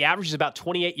 26.5. He averages about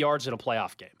 28 yards in a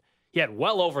playoff game. He had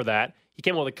well over that. He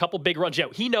came with a couple big runs. Yeah,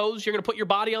 he knows you're going to put your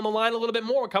body on the line a little bit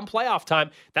more come playoff time.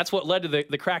 That's what led to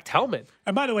the cracked helmet.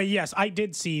 And by the way, yes, I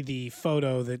did see the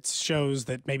photo that shows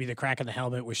that maybe the crack in the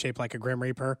helmet was shaped like a Grim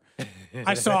Reaper.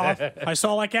 I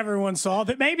saw like everyone saw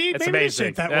that maybe it's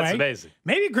shaped that way. That's amazing.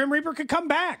 Maybe Grim Reaper could come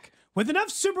back with enough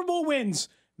Super Bowl wins.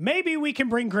 Maybe we can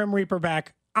bring Grim Reaper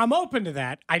back. I'm open to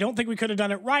that. I don't think we could have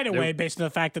done it right away based on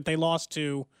the fact that they lost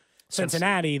to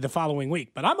Cincinnati the following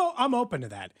week. But I'm open to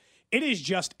that. It is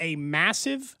just a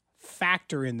massive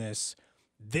factor in this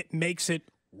that makes it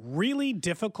really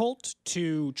difficult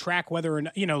to track whether or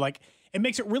not, it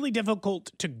makes it really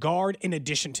difficult to guard in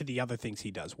addition to the other things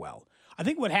he does well. I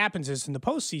think what happens is in the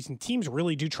postseason, teams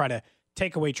really do try to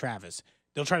take away Travis.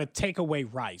 They'll try to take away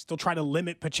Rice. They'll try to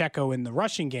limit Pacheco in the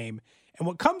rushing game. And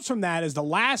what comes from that is the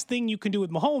last thing you can do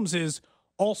with Mahomes is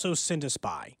also send a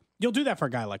spy. You'll do that for a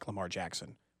guy like Lamar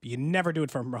Jackson, but you never do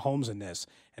it for Mahomes in this.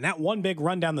 And that one big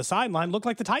run down the sideline looked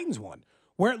like the Titans won,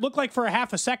 where it looked like for a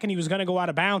half a second he was going to go out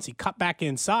of bounds. He cut back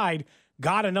inside,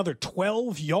 got another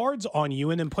 12 yards on you,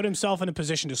 and then put himself in a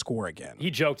position to score again. He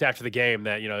joked after the game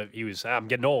that, he was, I'm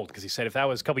getting old, because he said if that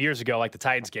was a couple years ago, like the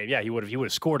Titans game, he would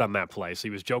have scored on that play. So he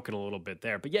was joking a little bit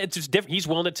there. But yeah, it's just different. He's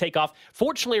willing to take off.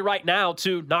 Fortunately, right now,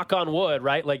 to knock on wood,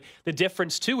 right? Like the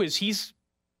difference too is he's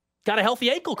got a healthy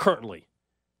ankle currently.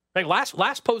 Like last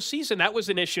postseason, that was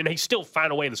an issue, and he still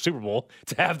found a way in the Super Bowl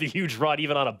to have the huge run,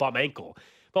 even on a bum ankle.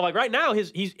 But like right now,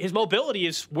 his mobility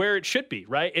is where it should be,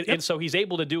 right? And so he's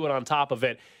able to do it on top of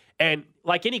it. And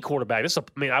like any quarterback,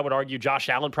 I would argue Josh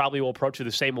Allen probably will approach it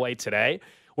the same way today,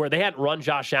 where they hadn't run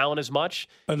Josh Allen as much.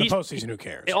 But in the postseason, who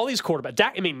cares? All these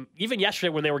quarterbacks. Even yesterday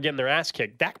when they were getting their ass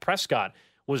kicked, Dak Prescott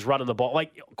was running the ball.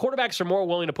 Like, quarterbacks are more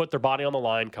willing to put their body on the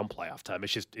line come playoff time.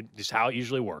 It's just how it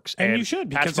usually works. And you should,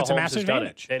 because it's a massive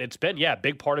advantage. And it's been, a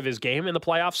big part of his game in the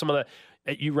playoffs. Some of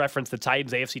you referenced the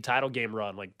Titans AFC title game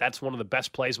run. Like, that's one of the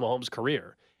best plays of Mahomes'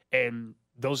 career. And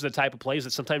those are the type of plays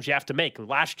that sometimes you have to make.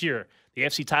 Last year, the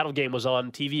AFC title game was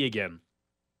on TV again.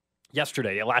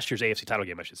 Yesterday, last year's AFC title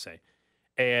game, I should say.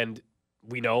 And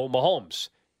we know Mahomes,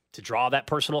 to draw that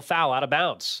personal foul out of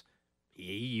bounds,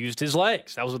 he used his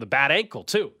legs. That was with a bad ankle,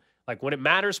 too. Like, when it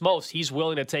matters most, he's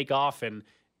willing to take off, and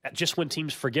just when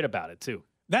teams forget about it, too.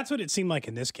 That's what it seemed like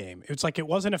in this game. It's like it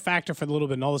wasn't a factor for a little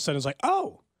bit, and all of a sudden it's like,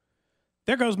 oh,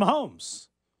 there goes Mahomes.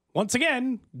 Once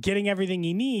again, getting everything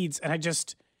he needs, and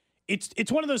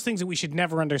it's one of those things that we should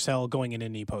never undersell going into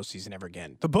any postseason ever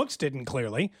again. The books didn't,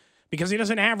 clearly, because he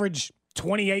doesn't average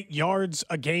 28 yards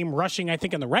a game rushing, I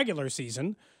think, in the regular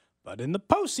season. But in the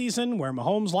postseason, where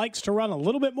Mahomes likes to run a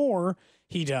little bit more,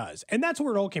 he does. And that's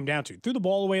where it all came down to. Threw the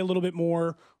ball away a little bit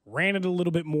more, ran it a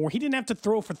little bit more. He didn't have to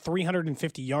throw for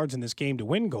 350 yards in this game to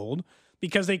win gold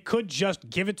because they could just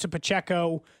give it to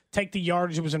Pacheco, take the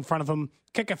yardage that was in front of him,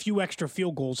 kick a few extra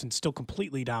field goals, and still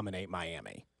completely dominate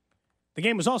Miami. The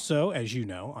game was also, as you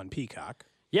know, on Peacock.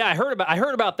 Yeah, I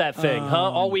heard about that thing,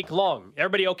 all week long.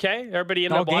 Everybody okay? Everybody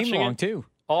ended up watching it? All game long, too.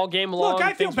 All game long. Look,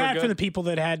 I feel bad for the people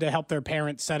that had to help their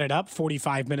parents set it up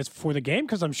 45 minutes before the game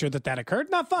because I'm sure that occurred.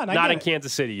 Not fun. Not in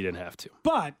Kansas City, you didn't have to.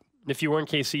 But if you were in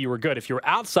KC, you were good. If you were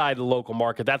outside the local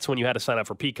market, that's when you had to sign up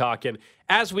for Peacock. And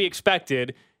as we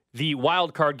expected, the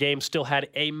wild card game still had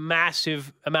a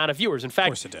massive amount of viewers. In fact,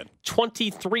 of course it did.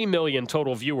 23 million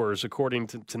total viewers, according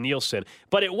to Nielsen.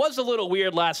 But it was a little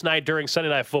weird last night during Sunday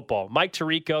Night Football. Mike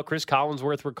Tirico, Chris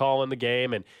Collinsworth were calling the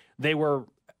game, and they were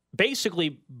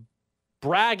basically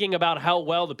bragging about how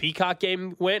well the Peacock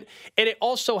game went. And it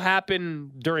also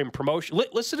happened during promotion.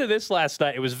 Listen to this last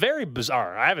night. It was very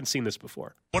bizarre. I haven't seen this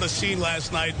before. What a scene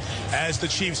last night as the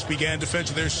Chiefs began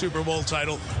defense of their Super Bowl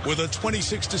title with a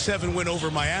 26-7 win over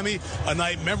Miami. A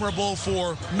night memorable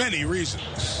for many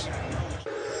reasons.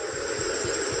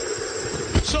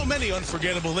 So many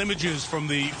unforgettable images from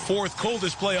the fourth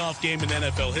coldest playoff game in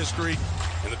NFL history.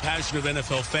 And the passion of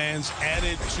NFL fans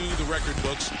added to the record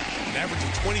books. An average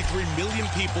of 23 million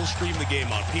people streamed the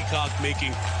game on Peacock, making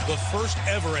the first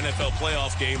ever NFL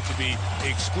playoff game to be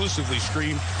exclusively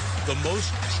streamed. The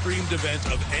most streamed event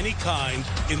of any kind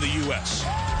in the U.S.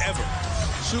 ever.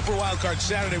 Super Wildcard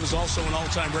Saturday was also an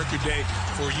all-time record day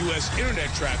for U.S.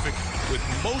 internet traffic, with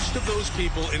most of those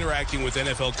people interacting with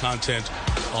NFL content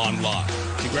online.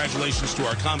 Congratulations to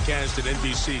our Comcast and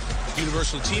NBC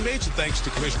Universal teammates, and thanks to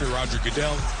Commissioner Roger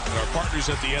Goodell and our partners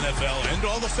at the NFL and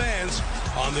all the fans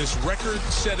on this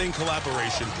record-setting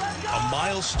collaboration, a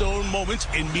milestone moment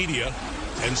in media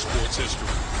and sports history.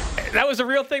 That was a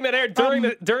real thing that aired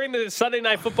during the Sunday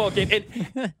Night Football game.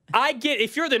 And I get,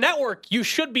 if you're the network, you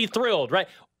should be thrilled, right?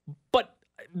 But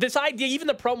this idea, even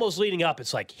the promos leading up,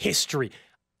 it's like history.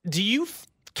 Do you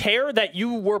care that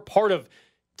you were part of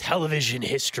television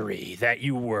history, that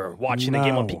you were watching the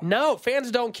game on Peacock? No, fans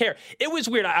don't care. It was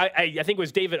weird. I think it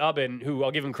was David Ubben, who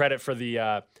I'll give him credit for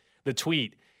the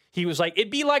tweet. He was like, it'd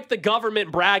be like the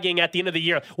government bragging at the end of the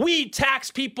year, we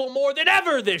tax people more than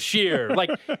ever this year. Like,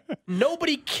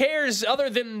 nobody cares other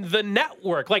than the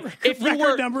network. Like, if you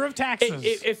were number of taxes.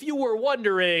 If you were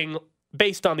wondering,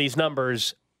 based on these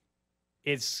numbers,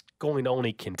 it's going to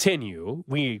only continue.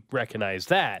 We recognize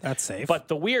that. That's safe. But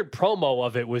the weird promo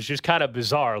of it was just kind of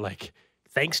bizarre. Like,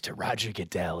 thanks to Roger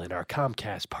Goodell and our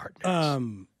Comcast partners.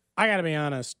 I got to be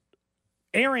honest.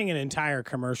 Airing an entire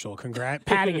commercial,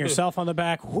 patting yourself on the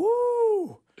back,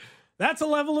 whoo! That's a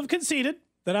level of conceited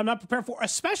that I'm not prepared for,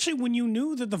 especially when you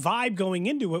knew that the vibe going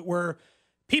into it were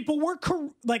people were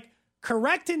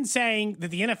correct in saying that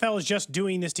the NFL is just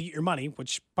doing this to get your money,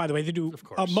 which, by the way, they do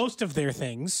most of their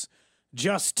things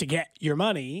just to get your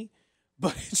money.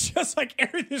 But it's just like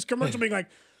airing this commercial being like,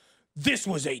 this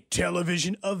was a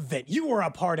television event. You were a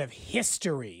part of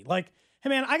history. Like, hey,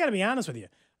 man, I got to be honest with you.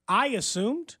 I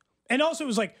assumed... And also, it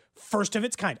was like first of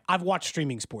its kind. I've watched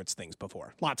streaming sports things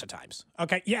before, lots of times.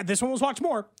 Okay, yeah, this one was watched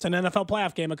more. It's an NFL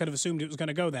playoff game. I could have assumed it was going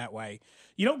to go that way.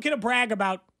 You don't get to brag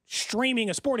about streaming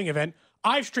a sporting event.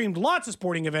 I've streamed lots of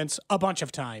sporting events a bunch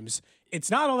of times.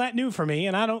 It's not all that new for me,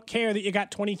 and I don't care that you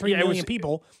got 23 million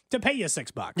people to pay you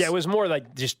 $6. Yeah, it was more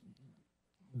like just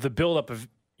the buildup of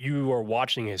you are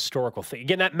watching a historical thing.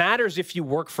 Again, that matters if you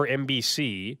work for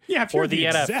NBC or the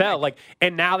NFL. Like,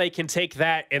 and now they can take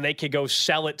that and they could go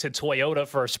sell it to Toyota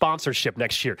for a sponsorship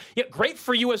next year. Yeah, great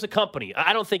for you as a company.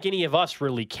 I don't think any of us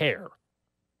really care.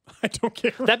 I don't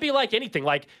care. That'd be like anything.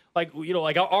 Like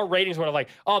our ratings were like,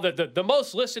 oh, the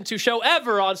most listened to show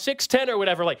ever on 610 or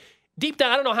whatever. Like, deep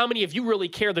down, I don't know how many of you really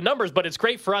care the numbers, but it's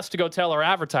great for us to go tell our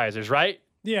advertisers, right?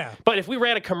 Yeah. But if we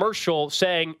ran a commercial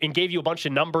saying and gave you a bunch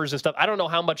of numbers and stuff, I don't know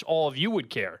how much all of you would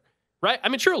care, right? I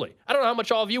mean, truly, I don't know how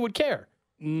much all of you would care.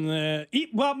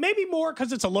 Well, maybe more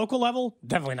because it's a local level.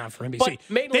 Definitely not for NBC. But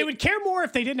mainly, they would care more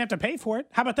if they didn't have to pay for it.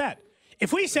 How about that?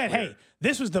 If we said, hey,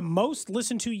 this was the most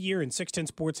listened to year in 610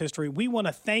 sports history, we want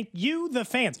to thank you, the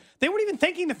fans. They weren't even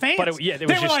thanking the fans. But they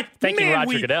were just thanking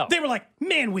Roger Goodell. They were like,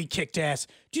 man, we kicked ass.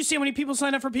 Did you see how many people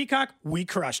signed up for Peacock? We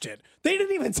crushed it. They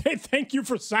didn't even say thank you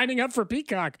for signing up for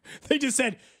Peacock. They just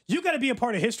said, you got to be a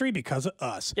part of history because of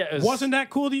us. Yeah, Wasn't that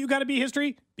cool that you got to be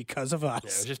history? Because of us. Yeah,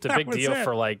 it was just a big deal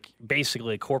for like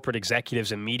basically corporate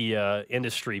executives and media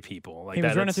industry people. Like he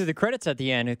was running through the credits at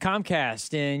the end,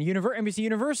 Comcast and NBC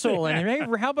Universal,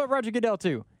 and how about Roger Goodell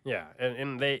too? Yeah,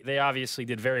 and they obviously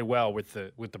did very well with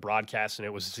the broadcast, and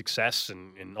it was a success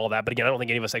and all that. But again, I don't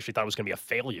think any of us actually thought it was going to be a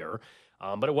failure.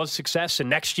 But it was a success, and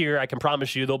next year I can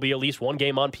promise you there'll be at least one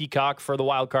game on Peacock for the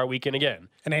wild card weekend again.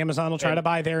 And Amazon will try to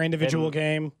buy their individual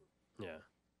game. Yeah.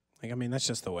 I mean, that's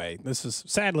just the way. This is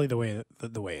sadly the way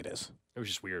it is. It was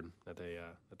just weird that they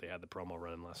had the promo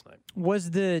running last night. Was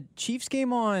the Chiefs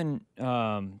game on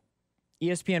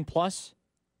ESPN Plus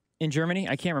in Germany?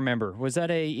 I can't remember. Was that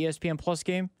a ESPN Plus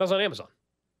game? That was on Amazon.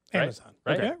 Amazon.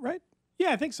 Right? Okay. Right. Yeah,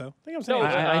 I think so. I think I'm saying.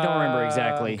 I don't remember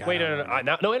exactly. Wait, no,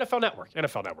 NFL Network.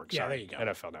 NFL Network. Yeah, sorry. there you go.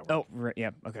 NFL Network. Oh, right. Yeah.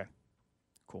 Okay.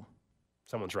 Cool.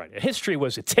 Someone's right. History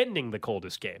was attending the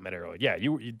coldest game at Arrowhead. Yeah,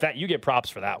 you get props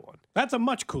for that one. That's a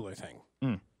much cooler thing.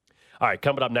 All right,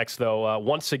 coming up next, though,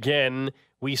 once again,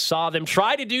 we saw them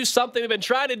try to do something they've been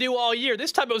trying to do all year.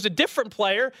 This time it was a different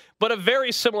player, but a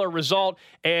very similar result.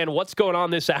 And what's going on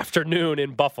this afternoon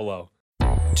in Buffalo?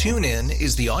 TuneIn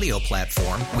is the audio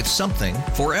platform with something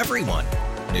for everyone.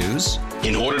 News.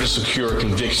 In order to secure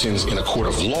convictions in a court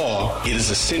of law, it is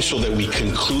essential that we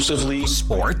conclusively.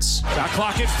 Sports. Shot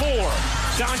clock at 4.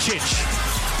 Doncic.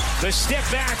 The step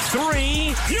back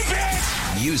 3. You bet.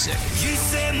 Music. You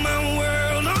set my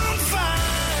world on fire.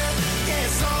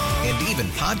 Yes, and even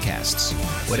podcasts.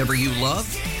 Whatever you love,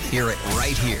 hear it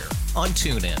right here on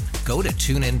TuneIn. Go to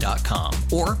TuneIn.com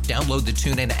or download the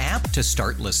TuneIn app to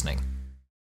start listening.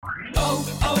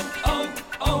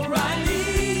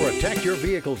 O'Reilly. Protect your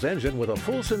vehicle's engine with a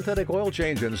full synthetic oil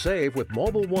change and save with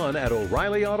Mobile One at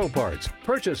O'Reilly Auto Parts.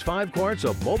 Purchase 5 quarts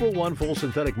of Mobile One full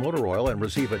synthetic motor oil and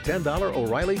receive a $10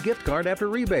 O'Reilly gift card after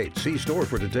rebate. See store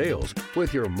for details.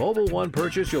 With your Mobile One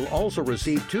purchase, you'll also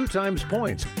receive 2 times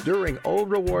points during O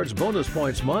Rewards Bonus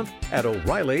Points Month at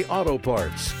O'Reilly Auto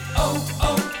Parts.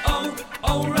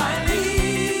 O'Reilly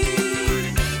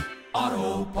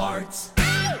Auto Parts.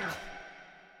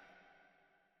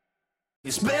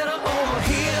 It's better over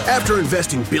here. After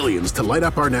investing billions to light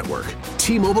up our network,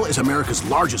 T-Mobile is America's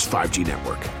largest 5G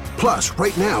network. Plus,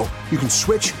 right now, you can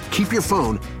switch, keep your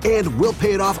phone, and we'll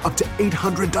pay it off up to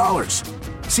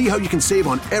 $800. See how you can save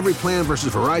on every plan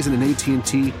versus Verizon and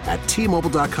AT&T at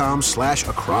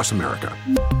T-Mobile.com/across America.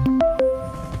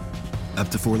 Up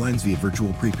to 4 lines via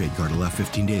virtual prepaid card. Allow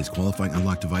 15 days. Qualifying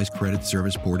unlocked device credit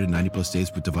service ported 90+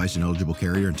 days with device and eligible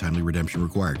carrier and timely redemption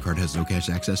required. Card has no cash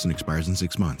access and expires in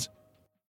 6 months.